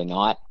 Probably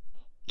not.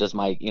 Does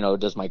my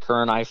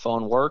current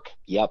iPhone work?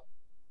 Yep.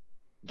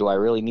 Do I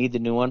really need the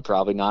new one?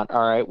 Probably not.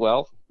 All right.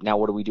 Well, now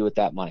what do we do with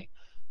that money?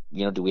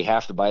 Do we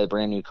have to buy a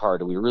brand new car?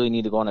 Do we really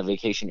need to go on a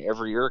vacation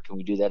every year? Or can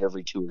we do that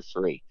every 2 or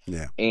 3?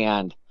 Yeah.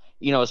 And,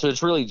 so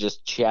it's really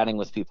just chatting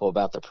with people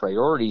about the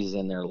priorities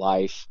in their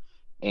life.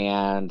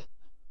 And,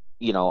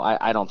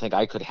 I don't think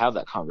I could have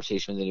that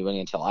conversation with anybody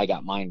until I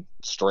got mine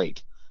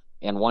straight.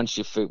 And once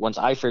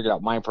I figured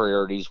out my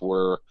priorities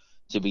were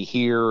to be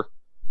here,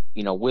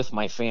 with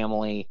my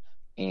family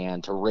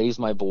and to raise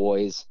my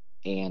boys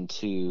and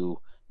to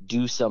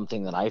do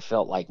something that I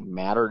felt like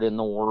mattered in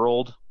the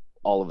world,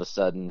 all of a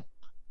sudden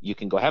you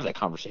can go have that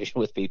conversation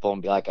with people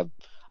and be like,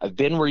 I've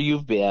been where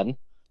you've been,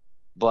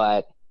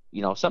 but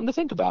something to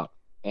think about.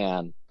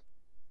 And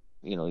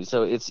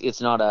so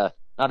it's not a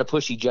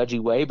pushy, judgy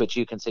way, but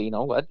you can say,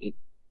 what,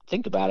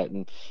 think about it.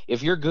 And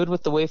if you're good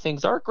with the way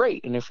things are,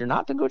 great. And if you're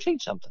not, then go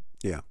change something.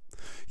 Yeah.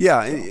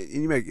 Yeah.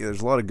 And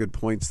there's a lot of good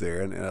points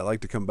there. And I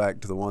like to come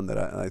back to the one that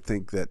I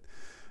think that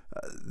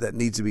that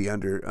needs to be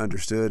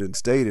understood and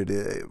stated,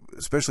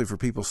 especially for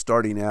people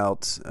starting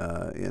out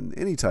in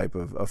any type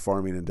of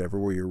farming endeavor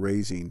where you're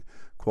raising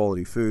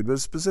quality food, but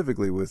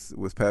specifically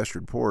with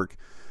pastured pork.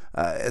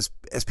 As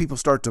people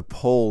start to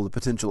poll the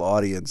potential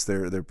audience,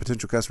 their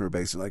potential customer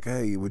base, like,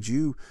 hey, do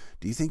you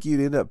think you'd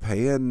end up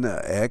paying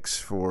X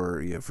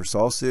for for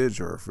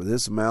sausage or for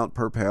this amount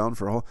per pound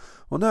for all?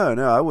 Well, no,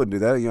 I wouldn't do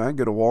that. I can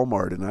go to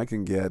Walmart and I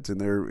can get in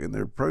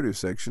their produce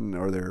section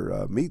or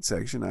their meat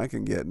section, I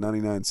can get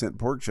 99-cent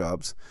pork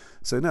chops.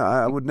 So no,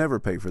 I would never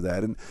pay for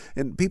that.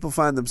 And people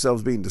find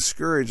themselves being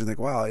discouraged and think,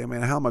 wow,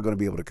 how am I going to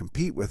be able to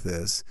compete with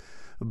this?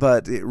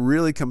 But it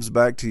really comes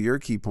back to your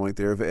key point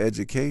there of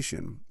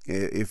education.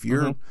 If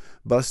you're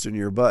busting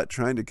your butt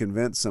trying to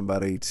convince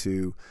somebody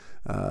to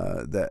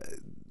that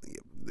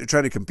they're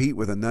trying to compete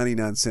with a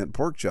 99-cent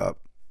pork chop,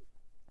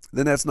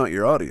 then that's not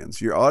your audience.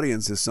 Your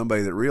audience is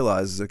somebody that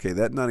realizes, okay,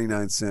 that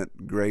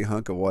 99-cent gray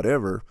hunk of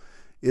whatever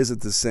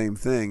isn't the same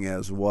thing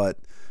as what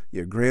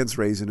Grant's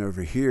raising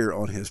over here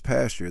on his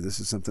pasture. This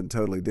is something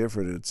totally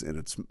different.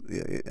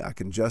 I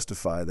can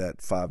justify that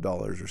 $5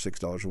 or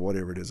 $6 or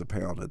whatever it is a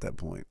pound at that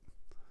point.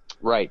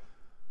 Right.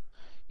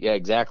 Yeah,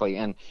 exactly.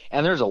 And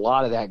there's a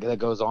lot of that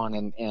goes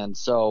on. And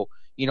so,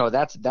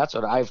 that's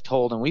what I've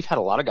told. And we've had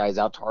a lot of guys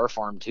out to our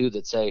farm too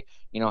that say,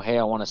 hey,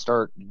 I want to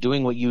start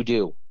doing what you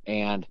do.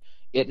 And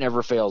it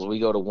never fails. We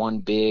go to one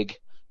big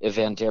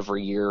event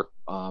every year,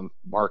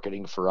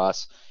 marketing for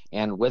us.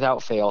 And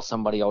without fail,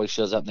 somebody always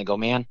shows up and they go,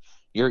 man,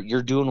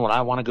 you're doing what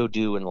I want to go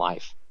do in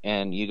life.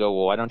 And you go,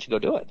 well, why don't you go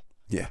do it?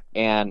 Yeah.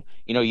 And,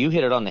 you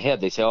hit it on the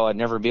head. They say, oh, I'd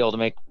never be able to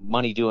make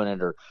money doing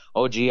it, or,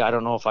 oh, gee, I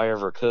don't know if I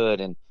ever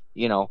could. And,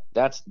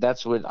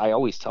 that's what I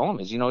always tell them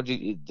is,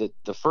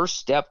 the first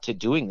step to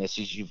doing this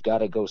is you've got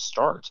to go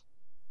start.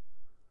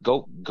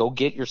 Go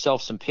get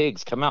yourself some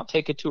pigs. Come out,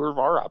 take a tour of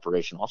our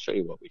operation. I'll show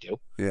you what we do.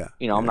 Yeah.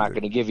 I'm not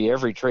going to give you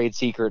every trade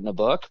secret in a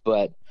book,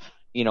 but,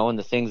 and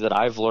the things that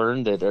I've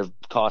learned that have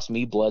cost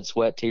me blood,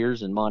 sweat,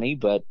 tears, and money.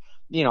 But,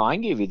 I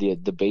can give you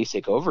the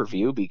basic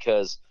overview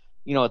because,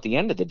 at the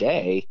end of the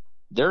day,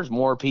 there's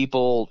more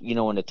people, in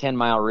a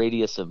 10-mile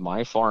radius of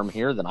my farm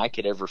here than I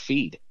could ever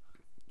feed.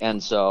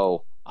 And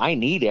so I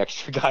need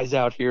extra guys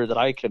out here that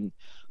I can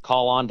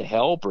call on to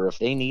help, or if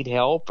they need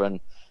help and,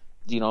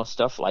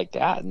 stuff like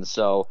that. And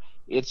so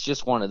it's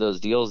just one of those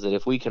deals that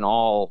if we can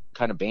all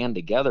kind of band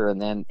together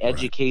and then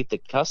educate the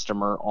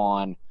customer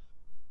on,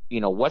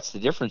 what's the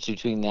difference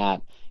between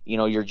that,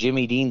 your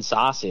Jimmy Dean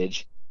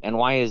sausage and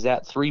why is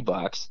that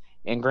 $3?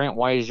 And Grant,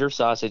 why is your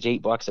sausage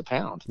 $8 a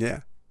pound?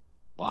 Yeah.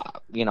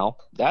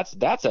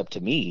 That's up to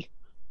me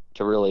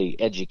to really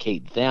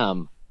educate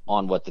them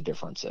on what the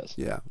difference is.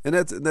 Yeah, and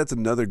that's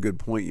another good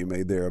point you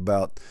made there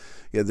about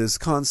this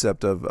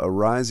concept of a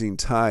rising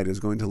tide is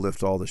going to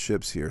lift all the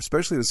ships here,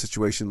 especially in a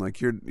situation like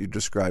you're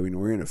describing.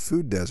 We're in a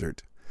food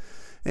desert,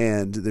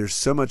 and there's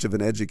so much of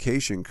an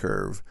education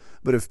curve.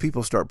 But if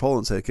people start polling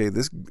and say, okay,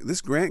 this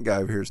Grant guy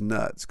over here is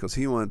nuts because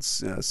he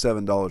wants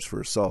 $7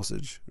 for a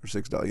sausage or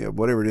 $6,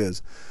 whatever it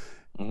is.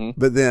 Mm-hmm.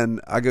 But then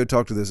I go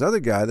talk to this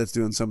other guy that's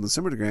doing something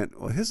similar to Grant.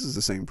 Well, his is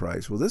the same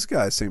price. Well, this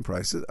guy's same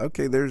price.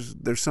 Okay, there's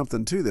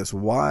something to this.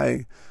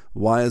 Why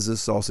is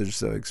this sausage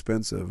so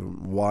expensive?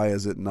 Why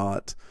is it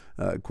not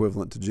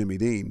equivalent to Jimmy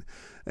Dean?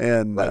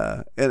 And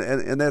right.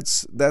 And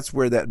that's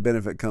where that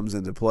benefit comes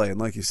into play. And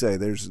like you say,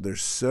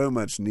 there's so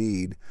much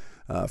need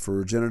for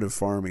regenerative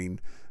farming,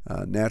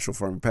 natural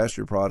farming,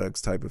 pasture products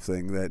type of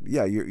thing that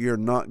you're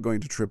not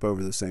going to trip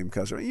over the same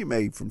customer. You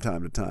may from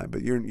time to time,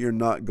 but you're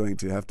not going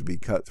to have to be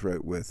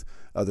cutthroat with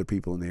other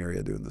people in the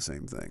area doing the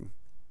same thing.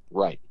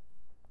 Right.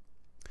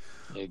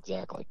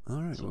 Exactly.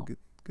 All right. So. Well,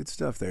 good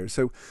stuff there.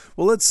 So,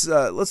 well, let's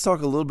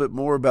talk a little bit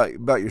more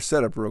about your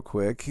setup real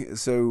quick.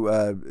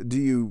 So, do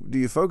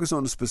you focus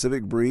on a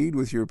specific breed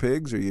with your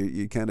pigs, or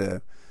you kind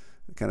of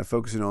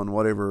focusing on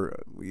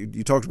whatever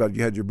you talked about?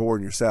 You had your boar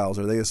and your sows.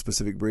 Are they a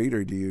specific breed,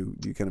 or do you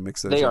kind of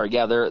mix those? They are.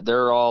 Yeah,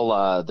 they're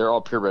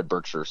all purebred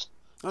Berkshires.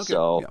 Okay.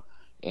 So, yeah.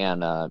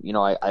 And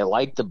I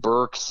like the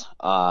Berks.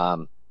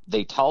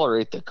 They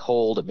tolerate the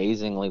cold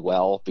amazingly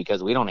well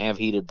because we don't have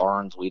heated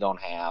barns. We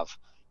don't have.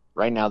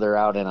 Right now, they're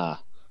out in a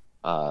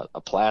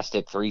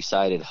plastic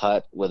 3-sided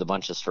hut with a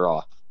bunch of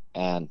straw,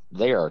 and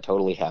they are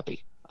totally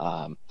happy.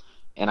 And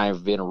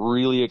I've been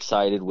really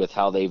excited with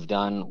how they've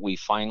done. We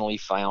finally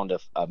found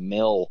a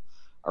mill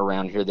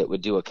around here that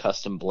would do a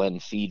custom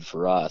blend feed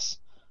for us.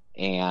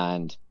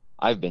 And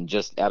I've been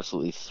just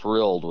absolutely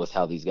thrilled with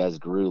how these guys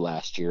grew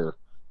last year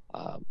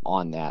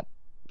on that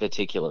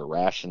particular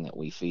ration that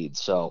we feed.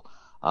 So,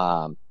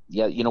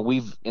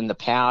 we've in the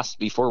past,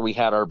 before we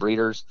had our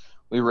breeders,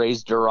 we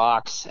raised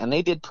Durocs, and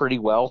they did pretty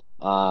well.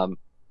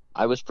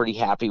 I was pretty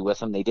happy with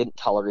them. They didn't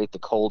tolerate the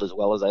cold as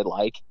well as I'd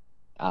like.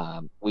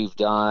 We've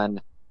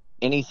done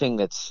anything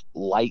that's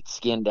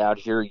light-skinned out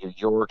here, your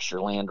Yorks,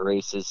 your land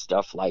races,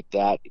 stuff like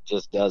that, it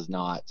just does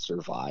not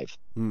survive.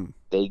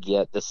 They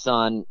get the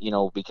sun,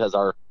 because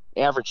our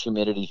average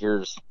humidity here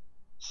is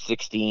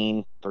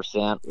 16%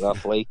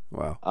 roughly.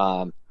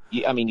 Wow.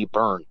 You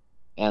burn.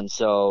 And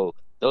so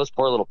those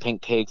poor little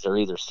pink pigs are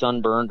either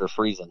sunburned or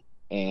freezing.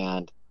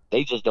 And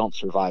they just don't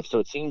survive. So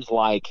it seems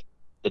like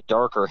the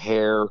darker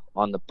hair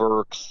on the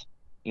Berks,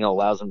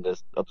 allows them to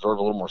absorb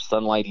a little more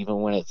sunlight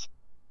even when it's,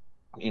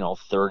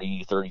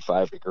 30,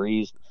 35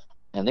 degrees,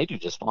 and they do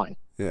just fine.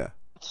 Yeah.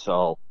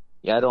 So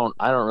yeah, I don't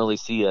really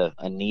see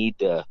a need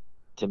to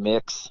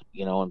mix,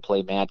 and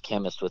play mad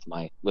chemist with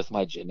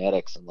my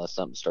genetics unless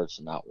something starts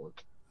to not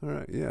work. All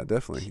right. Yeah,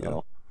 definitely.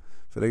 So,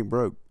 if it ain't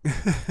broke.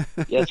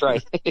 Yeah, that's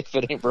right. If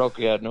it ain't broke,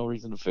 yeah, no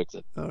reason to fix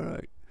it. All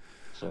right.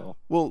 So,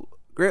 well,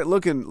 Grant,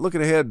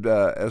 looking ahead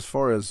as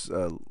far as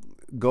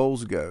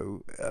goals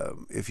go,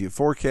 if you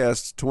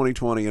forecast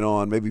 2020 and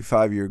on, maybe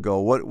 5-year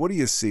goal, what do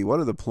you see? What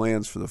are the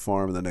plans for the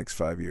farm in the next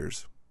 5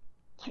 years?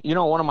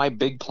 One of my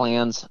big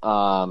plans,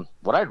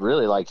 what I'd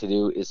really like to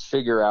do is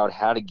figure out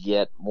how to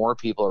get more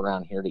people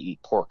around here to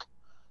eat pork.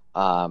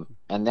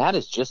 And that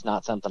is just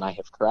not something I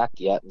have cracked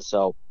yet. And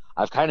so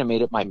I've kind of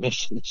made it my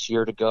mission this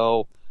year to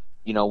go,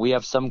 we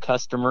have some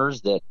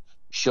customers that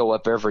show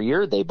up every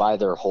year, they buy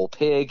their whole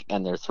pig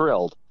and they're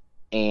thrilled.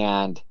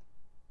 And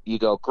you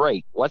go,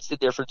 great, what's the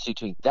difference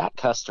between that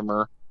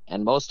customer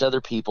and most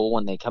other people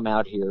when they come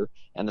out here?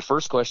 And the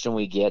first question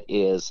we get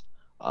is,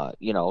 do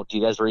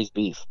you guys raise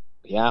beef?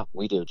 Yeah,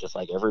 we do, just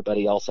like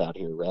everybody else out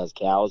here has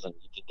cows, and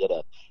you can get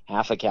a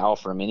half a cow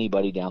from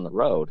anybody down the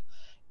road.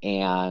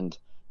 And,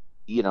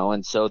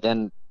 and so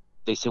then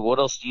they say, what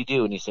else do you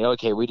do? And you say,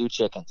 okay, we do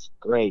chickens.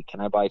 Great.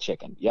 Can I buy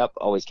chicken? Yep,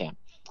 always can.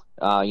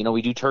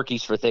 We do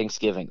turkeys for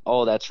Thanksgiving.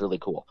 Oh, that's really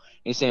cool.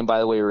 And you're saying, by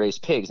the way, we raise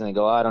pigs. And they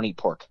go, I don't eat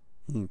pork.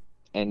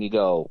 And you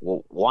go,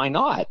 well, why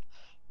not?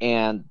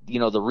 And,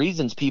 the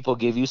reasons people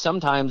give you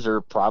sometimes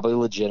are probably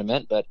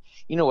legitimate, but,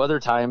 other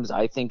times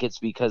I think it's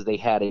because they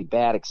had a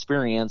bad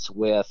experience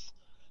with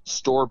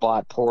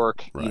store-bought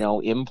pork, right,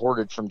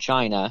 imported from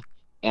China.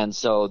 And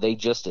so they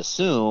just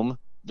assume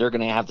they're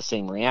going to have the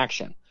same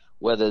reaction,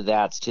 whether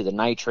that's to the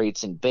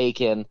nitrates in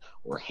bacon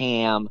or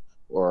ham,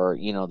 or,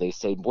 they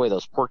say, boy,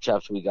 those pork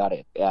chops we got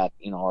at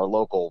our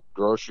local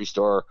grocery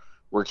store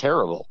were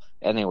terrible,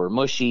 and they were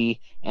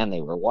mushy and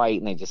they were white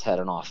and they just had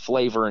an off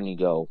flavor. And you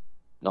go,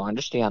 no, I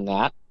understand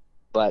that,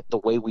 but the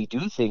way we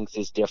do things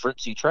is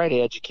different. So you try to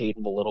educate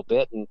them a little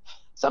bit, and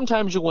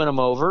sometimes you win them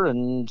over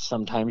and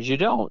sometimes you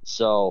don't.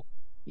 So,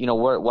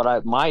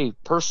 my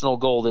personal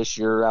goal this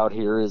year out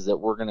here is that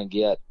we're going to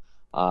get,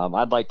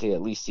 I'd like to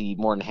at least see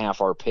more than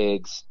half our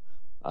pigs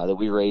that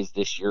we raised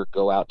this year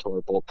go out to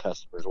our bulk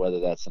customers, whether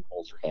that's in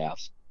wholes or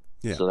halves.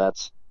 Yeah. So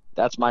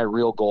that's my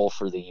real goal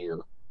for the year,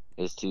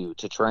 is to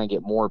try and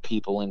get more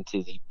people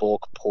into the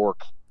bulk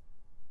pork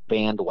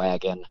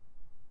bandwagon,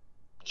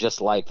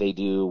 just like they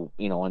do,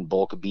 in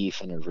bulk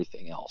beef and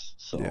everything else.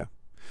 So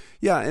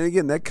yeah, and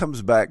again, that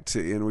comes back to,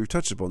 and we've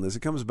touched upon this, it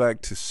comes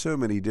back to so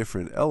many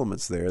different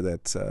elements there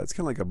that it's kind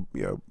of like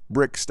a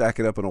brick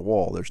stacking up in a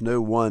wall. There's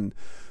no one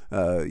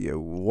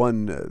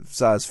one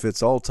size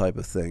fits all type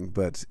of thing.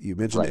 But you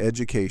mentioned right,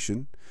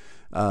 education.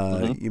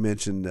 You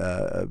mentioned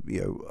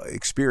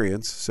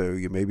experience, so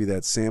maybe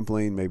that's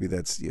sampling, maybe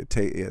that's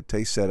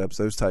taste setups,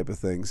 those type of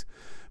things.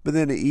 But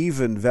then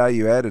even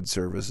value-added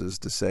services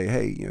to say,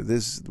 hey,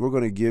 this, we're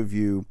going to give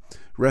you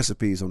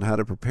recipes on how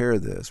to prepare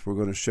this. We're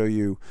going to show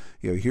you,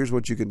 here's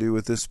what you can do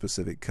with this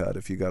specific cut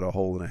if you got a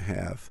whole and a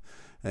half,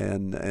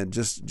 and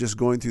just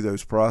going through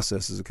those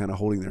processes and kind of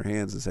holding their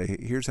hands and say, hey,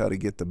 here's how to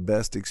get the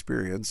best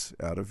experience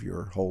out of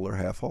your whole or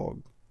half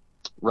hog.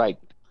 Right.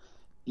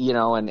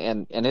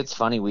 And it's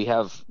funny, we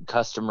have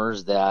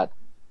customers that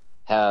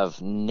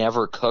have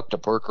never cooked a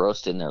pork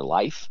roast in their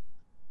life,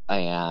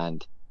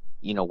 and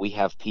we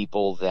have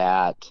people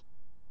that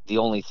the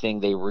only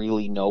thing they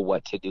really know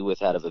what to do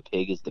with out of a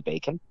pig is the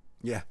bacon.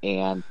 Yeah.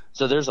 And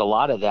so there's a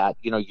lot of that.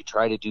 You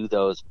try to do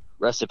those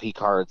recipe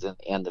cards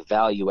and the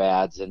value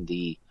adds and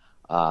the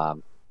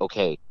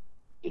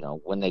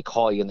when they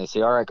call you and they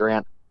say, all right,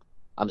 Grant,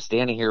 I'm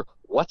standing here,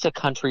 what's a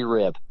country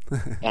rib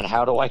and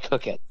how do I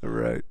cook it?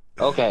 Right.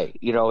 Okay,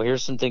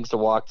 here's some things to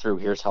walk through.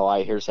 Here's how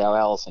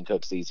Allison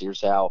cooks these.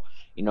 Here's how,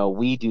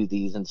 we do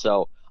these. And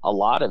so a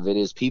lot of it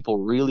is people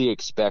really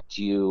expect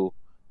you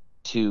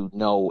to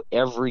know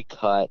every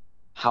cut,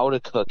 how to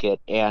cook it,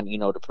 and,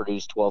 to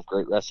produce 12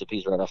 great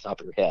recipes right off the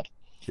top of your head.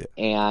 Yeah.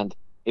 And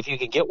if you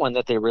can get one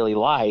that they really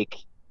like,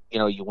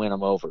 you win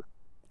them over.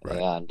 Right.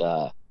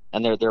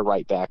 And they're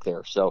right back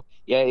there. So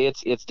yeah,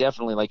 it's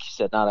definitely, like you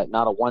said,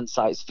 not a one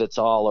size fits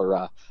all or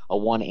a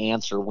one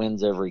answer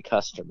wins every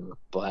customer,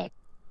 but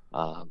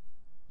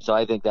so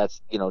I think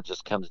that's,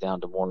 just comes down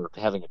to more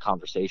having a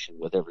conversation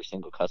with every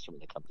single customer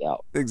that comes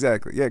out.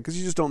 Exactly. Yeah, because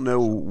you just don't know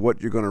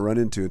what you're going to run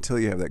into until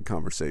you have that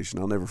conversation.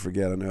 I'll never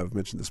forget, I know I've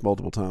mentioned this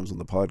multiple times on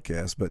the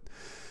podcast, but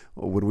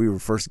when we were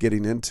first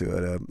getting into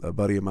it, a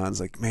buddy of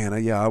mine's like, man,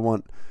 I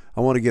want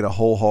to get a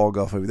whole hog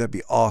off of you. That'd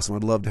be awesome.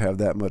 I'd love to have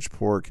that much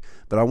pork,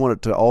 but I want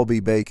it to all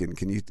be bacon.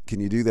 Can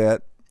you do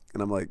that?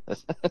 And I'm like,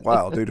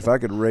 wow, dude, if I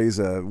could raise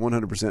a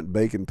 100%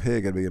 bacon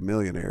pig, I'd be a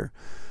millionaire.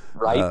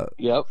 Right.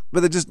 Yep.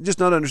 But they're just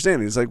not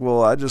understanding. It's like,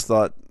 well, I just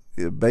thought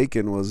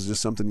bacon was just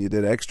something you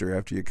did extra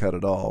after you cut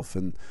it off.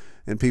 And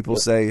people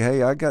say,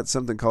 hey, I got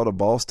something called a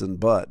Boston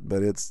butt,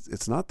 but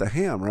it's not the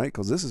ham, right?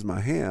 Because this is my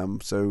ham.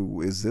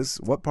 So is this,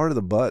 what part of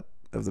the butt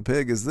of the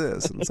pig is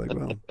this. And it's like,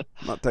 well,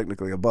 not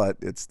technically a butt.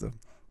 It's the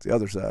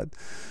other side.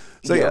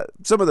 So yeah,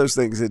 some of those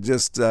things that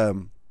just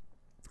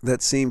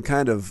that seem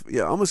kind of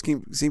almost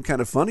seem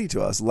kind of funny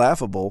to us,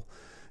 laughable.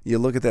 You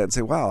look at that and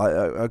say, wow,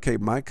 okay,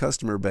 my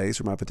customer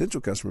base or my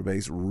potential customer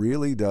base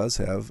really does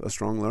have a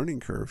strong learning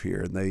curve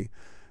here, and they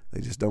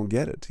just don't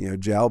get it.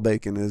 Jowl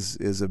bacon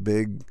is a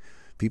big.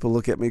 People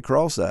look at me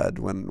cross-eyed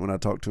when I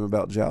talk to them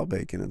about jowl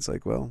bacon. It's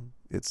like, well,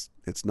 it's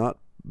not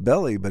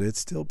belly, but it's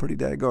still pretty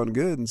daggone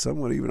good, and some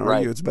would even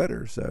argue it's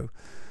better. So,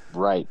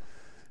 right,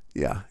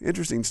 yeah,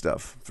 interesting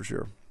stuff for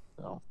sure.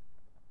 So,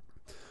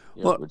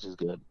 yeah, which is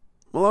good.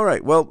 Well, all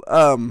right. Well,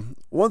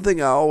 one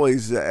thing I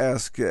always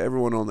ask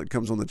everyone that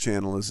comes on the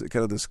channel is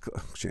kind of this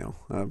channel.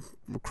 I'm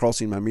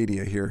crossing my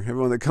media here.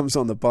 Everyone that comes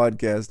on the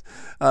podcast,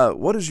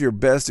 what is your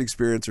best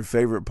experience or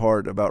favorite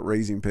part about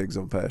raising pigs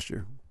on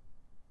pasture?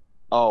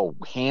 Oh,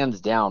 hands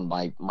down,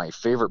 my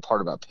favorite part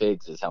about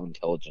pigs is how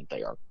intelligent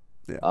they are.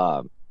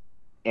 Yeah.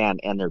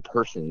 And their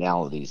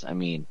personalities. I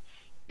mean,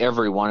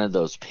 every one of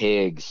those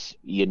pigs,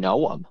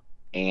 them,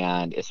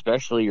 and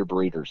especially your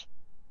breeders.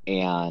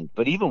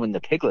 But even when the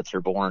piglets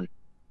are born,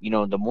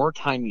 the more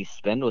time you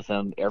spend with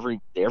them, every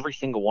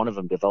single one of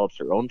them develops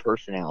their own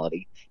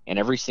personality, and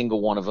every single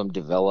one of them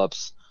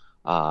develops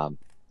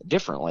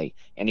differently.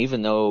 And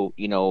even though,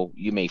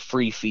 you may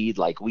free feed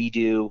like we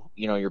do,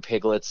 your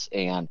piglets,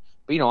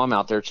 but I'm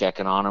out there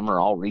checking on them, or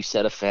I'll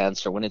reset a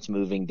fence, or when it's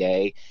moving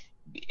day.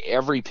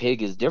 Every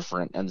pig is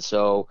different, and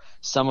so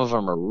some of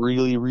them are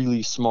really,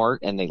 really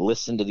smart, and they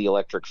listen to the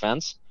electric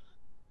fence.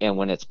 And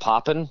when it's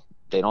popping,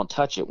 they don't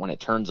touch it. When it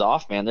turns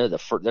off, man,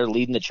 they're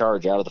leading the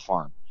charge out of the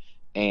farm.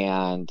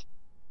 And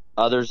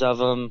others of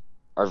them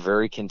are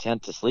very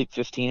content to sleep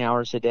 15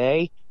 hours a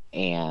day.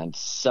 And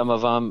some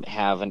of them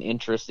have an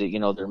interest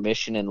that, their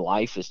mission in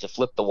life is to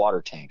flip the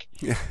water tank.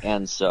 Yeah.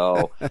 And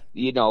so,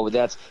 you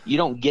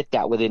don't get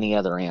that with any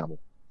other animal.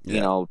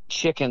 Yeah.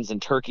 Chickens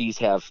and turkeys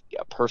have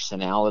a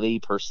personality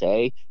per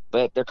se,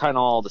 but they're kind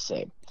of all the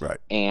same. Right.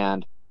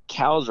 And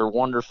cows are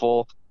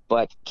wonderful,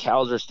 but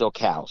cows are still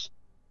cows.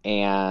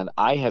 And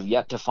I have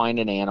yet to find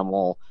an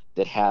animal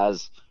that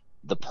has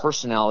the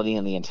personality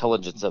and the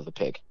intelligence of the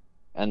pig.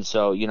 And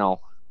so,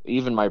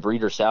 even my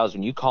breeder sows,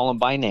 when you call them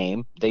by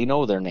name, they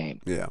know their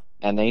name. Yeah.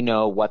 And they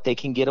know what they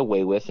can get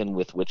away with and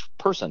with which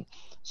person.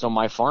 So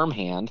my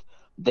farmhand,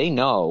 they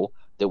know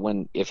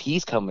that if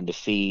he's coming to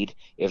feed,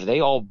 if they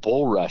all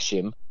bull rush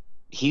him,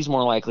 he's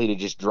more likely to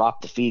just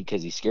drop the feed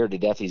because he's scared to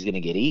death he's going to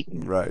get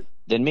eaten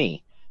than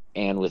me.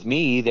 And with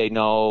me, they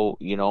know,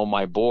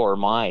 my boar,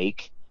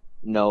 Mike,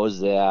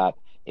 knows that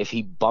if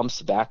he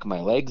bumps back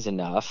my legs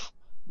enough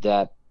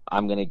that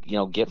I'm going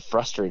to, get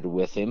frustrated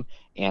with him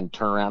and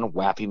turn around and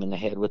whap him in the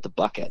head with the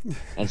bucket.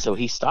 And so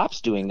he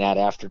stops doing that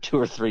after 2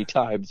 or 3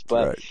 times.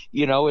 But,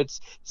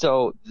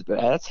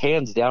 that's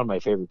hands down my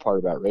favorite part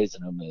about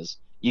raising them is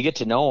you get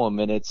to know them,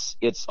 and it's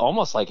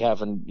almost like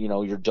having,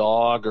 your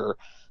dog or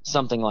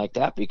something like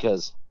that,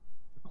 because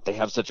they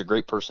have such a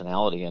great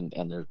personality and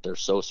they're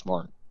so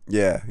smart.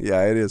 Yeah,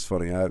 it is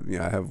funny.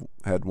 I have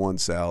had one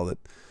sow that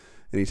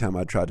anytime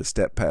I tried to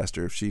step past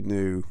her, if she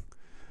knew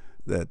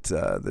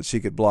that she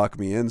could block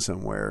me in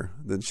somewhere,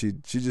 then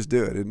she'd just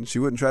do it, and she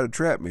wouldn't try to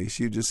trap me.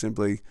 She would just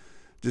simply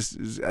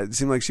it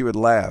seemed like she would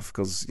laugh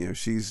because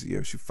she's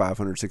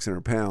 500,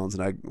 600 pounds,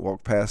 and I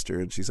walk past her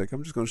and she's like,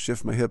 I'm just going to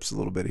shift my hips a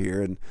little bit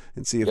here and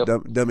see if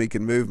Dummy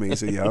can move me.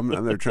 So I'm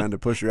there trying to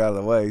push her out of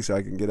the way so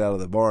I can get out of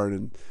the barn,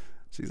 and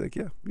she's like,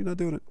 yeah, you're not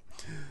doing it.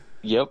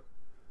 Yep.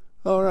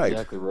 All right.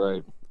 Exactly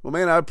right. Well,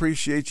 man, I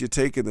appreciate you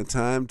taking the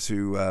time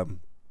to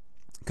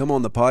come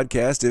on the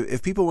podcast.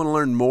 If people want to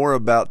learn more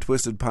about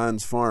Twisted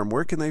Pines Farm,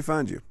 where can they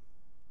find you?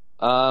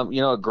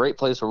 A great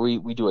place where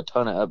we do a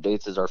ton of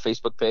updates is our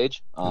Facebook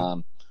page,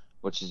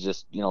 which is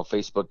just,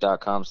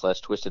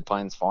 facebook.com/Twisted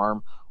Pines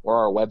Farm, or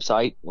our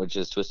website, which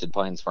is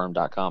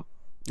twistedpinesfarm.com.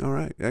 All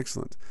right.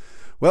 Excellent.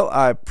 Well,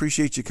 I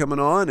appreciate you coming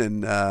on,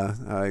 and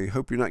I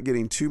hope you're not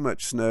getting too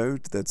much snow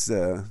that's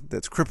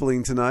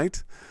crippling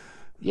tonight.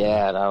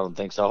 Yeah, I don't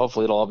think so.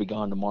 Hopefully it'll all be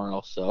gone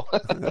tomorrow. So.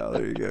 Oh,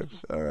 there you go.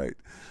 All right.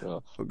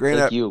 So, well, Grant,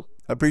 thank you.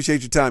 I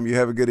appreciate your time. You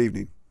have a good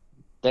evening.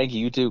 Thank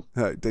you. You too.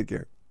 All right. Take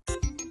care.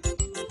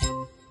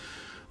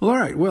 Well, all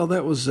right. Well,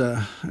 that was, I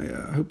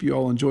hope you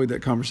all enjoyed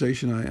that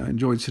conversation. I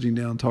enjoyed sitting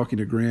down, talking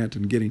to Grant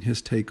and getting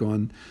his take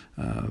on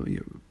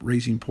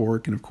raising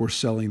pork and, of course,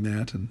 selling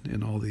that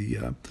and all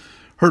the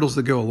hurdles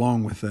that go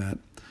along with that.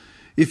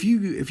 If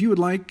you would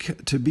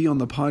like to be on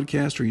the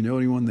podcast, or you know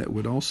anyone that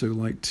would also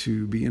like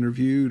to be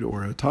interviewed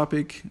or a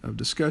topic of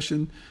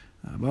discussion,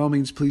 by all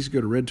means, please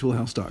go to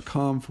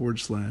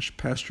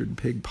redtoolhouse.com/pastured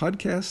pig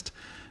podcast.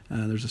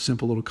 There's a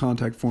simple little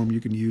contact form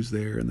you can use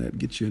there, and that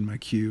gets you in my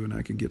queue, and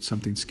I can get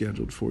something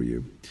scheduled for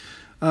you.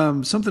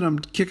 Something I'm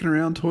kicking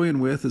around,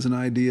 toying with, is an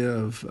idea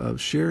of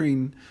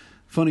sharing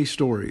funny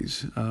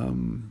stories.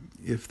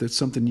 If that's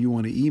something you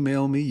want to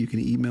email me, you can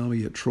email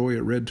me at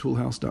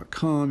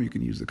troy@redtoolhouse.com. You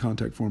can use the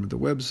contact form at the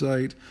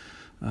website.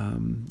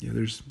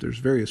 There's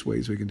various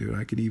ways we can do it.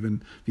 I could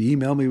even, if you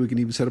email me, we can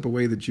even set up a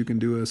way that you can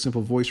do a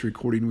simple voice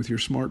recording with your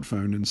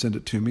smartphone and send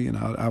it to me, and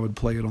I would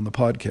play it on the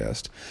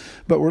podcast.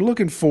 But we're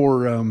looking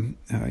for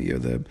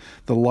the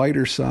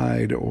lighter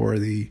side or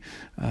the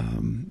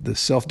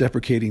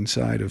self-deprecating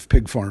side of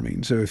pig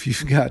farming. So if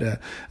you've got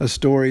a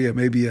story,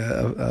 maybe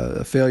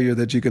a failure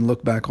that you can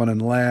look back on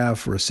and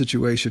laugh, or a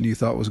situation you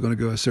thought was going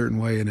to go a certain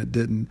way and it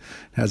didn't,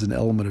 has an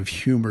element of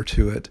humor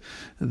to it,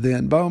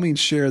 then by all means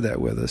share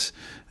that with us,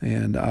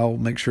 and I'll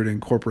make sure to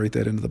incorporate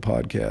that into the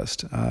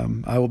podcast.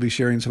 I will be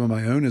sharing some of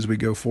my own as we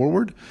go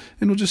forward,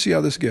 and we'll just see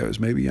how this goes.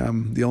 Maybe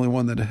I'm the only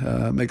one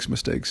that makes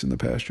mistakes in the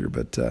pasture,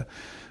 but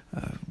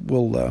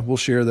we'll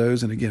share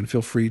those. And again,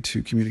 feel free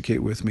to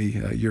communicate with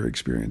me your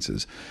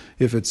experiences.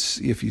 If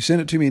you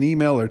send it to me in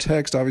email or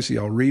text, obviously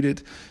I'll read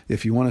it.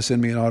 If you want to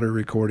send me an audio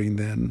recording,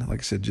 then like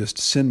I said, just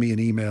send me an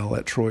email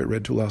at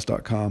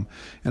troy@redtoolhouse.com,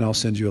 and I'll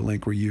send you a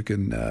link where you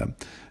can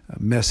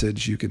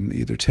message. You can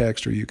either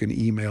text or you can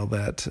email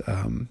that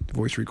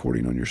voice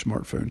recording on your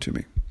smartphone to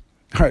me.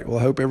 All right. Well,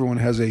 I hope everyone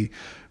has a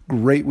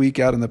great week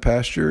out in the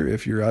pasture.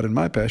 If you're out in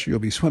my pasture, you'll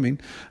be swimming.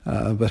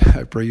 But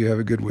I pray you have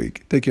a good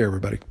week. Take care,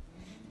 everybody.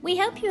 We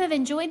hope you have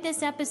enjoyed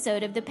this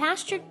episode of the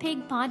Pastured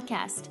Pig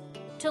Podcast.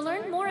 To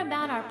learn more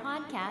about our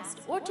podcast,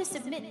 or to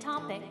submit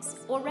topics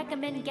or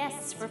recommend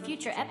guests for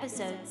future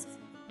episodes,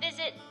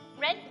 visit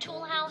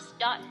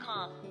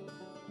redtoolhouse.com.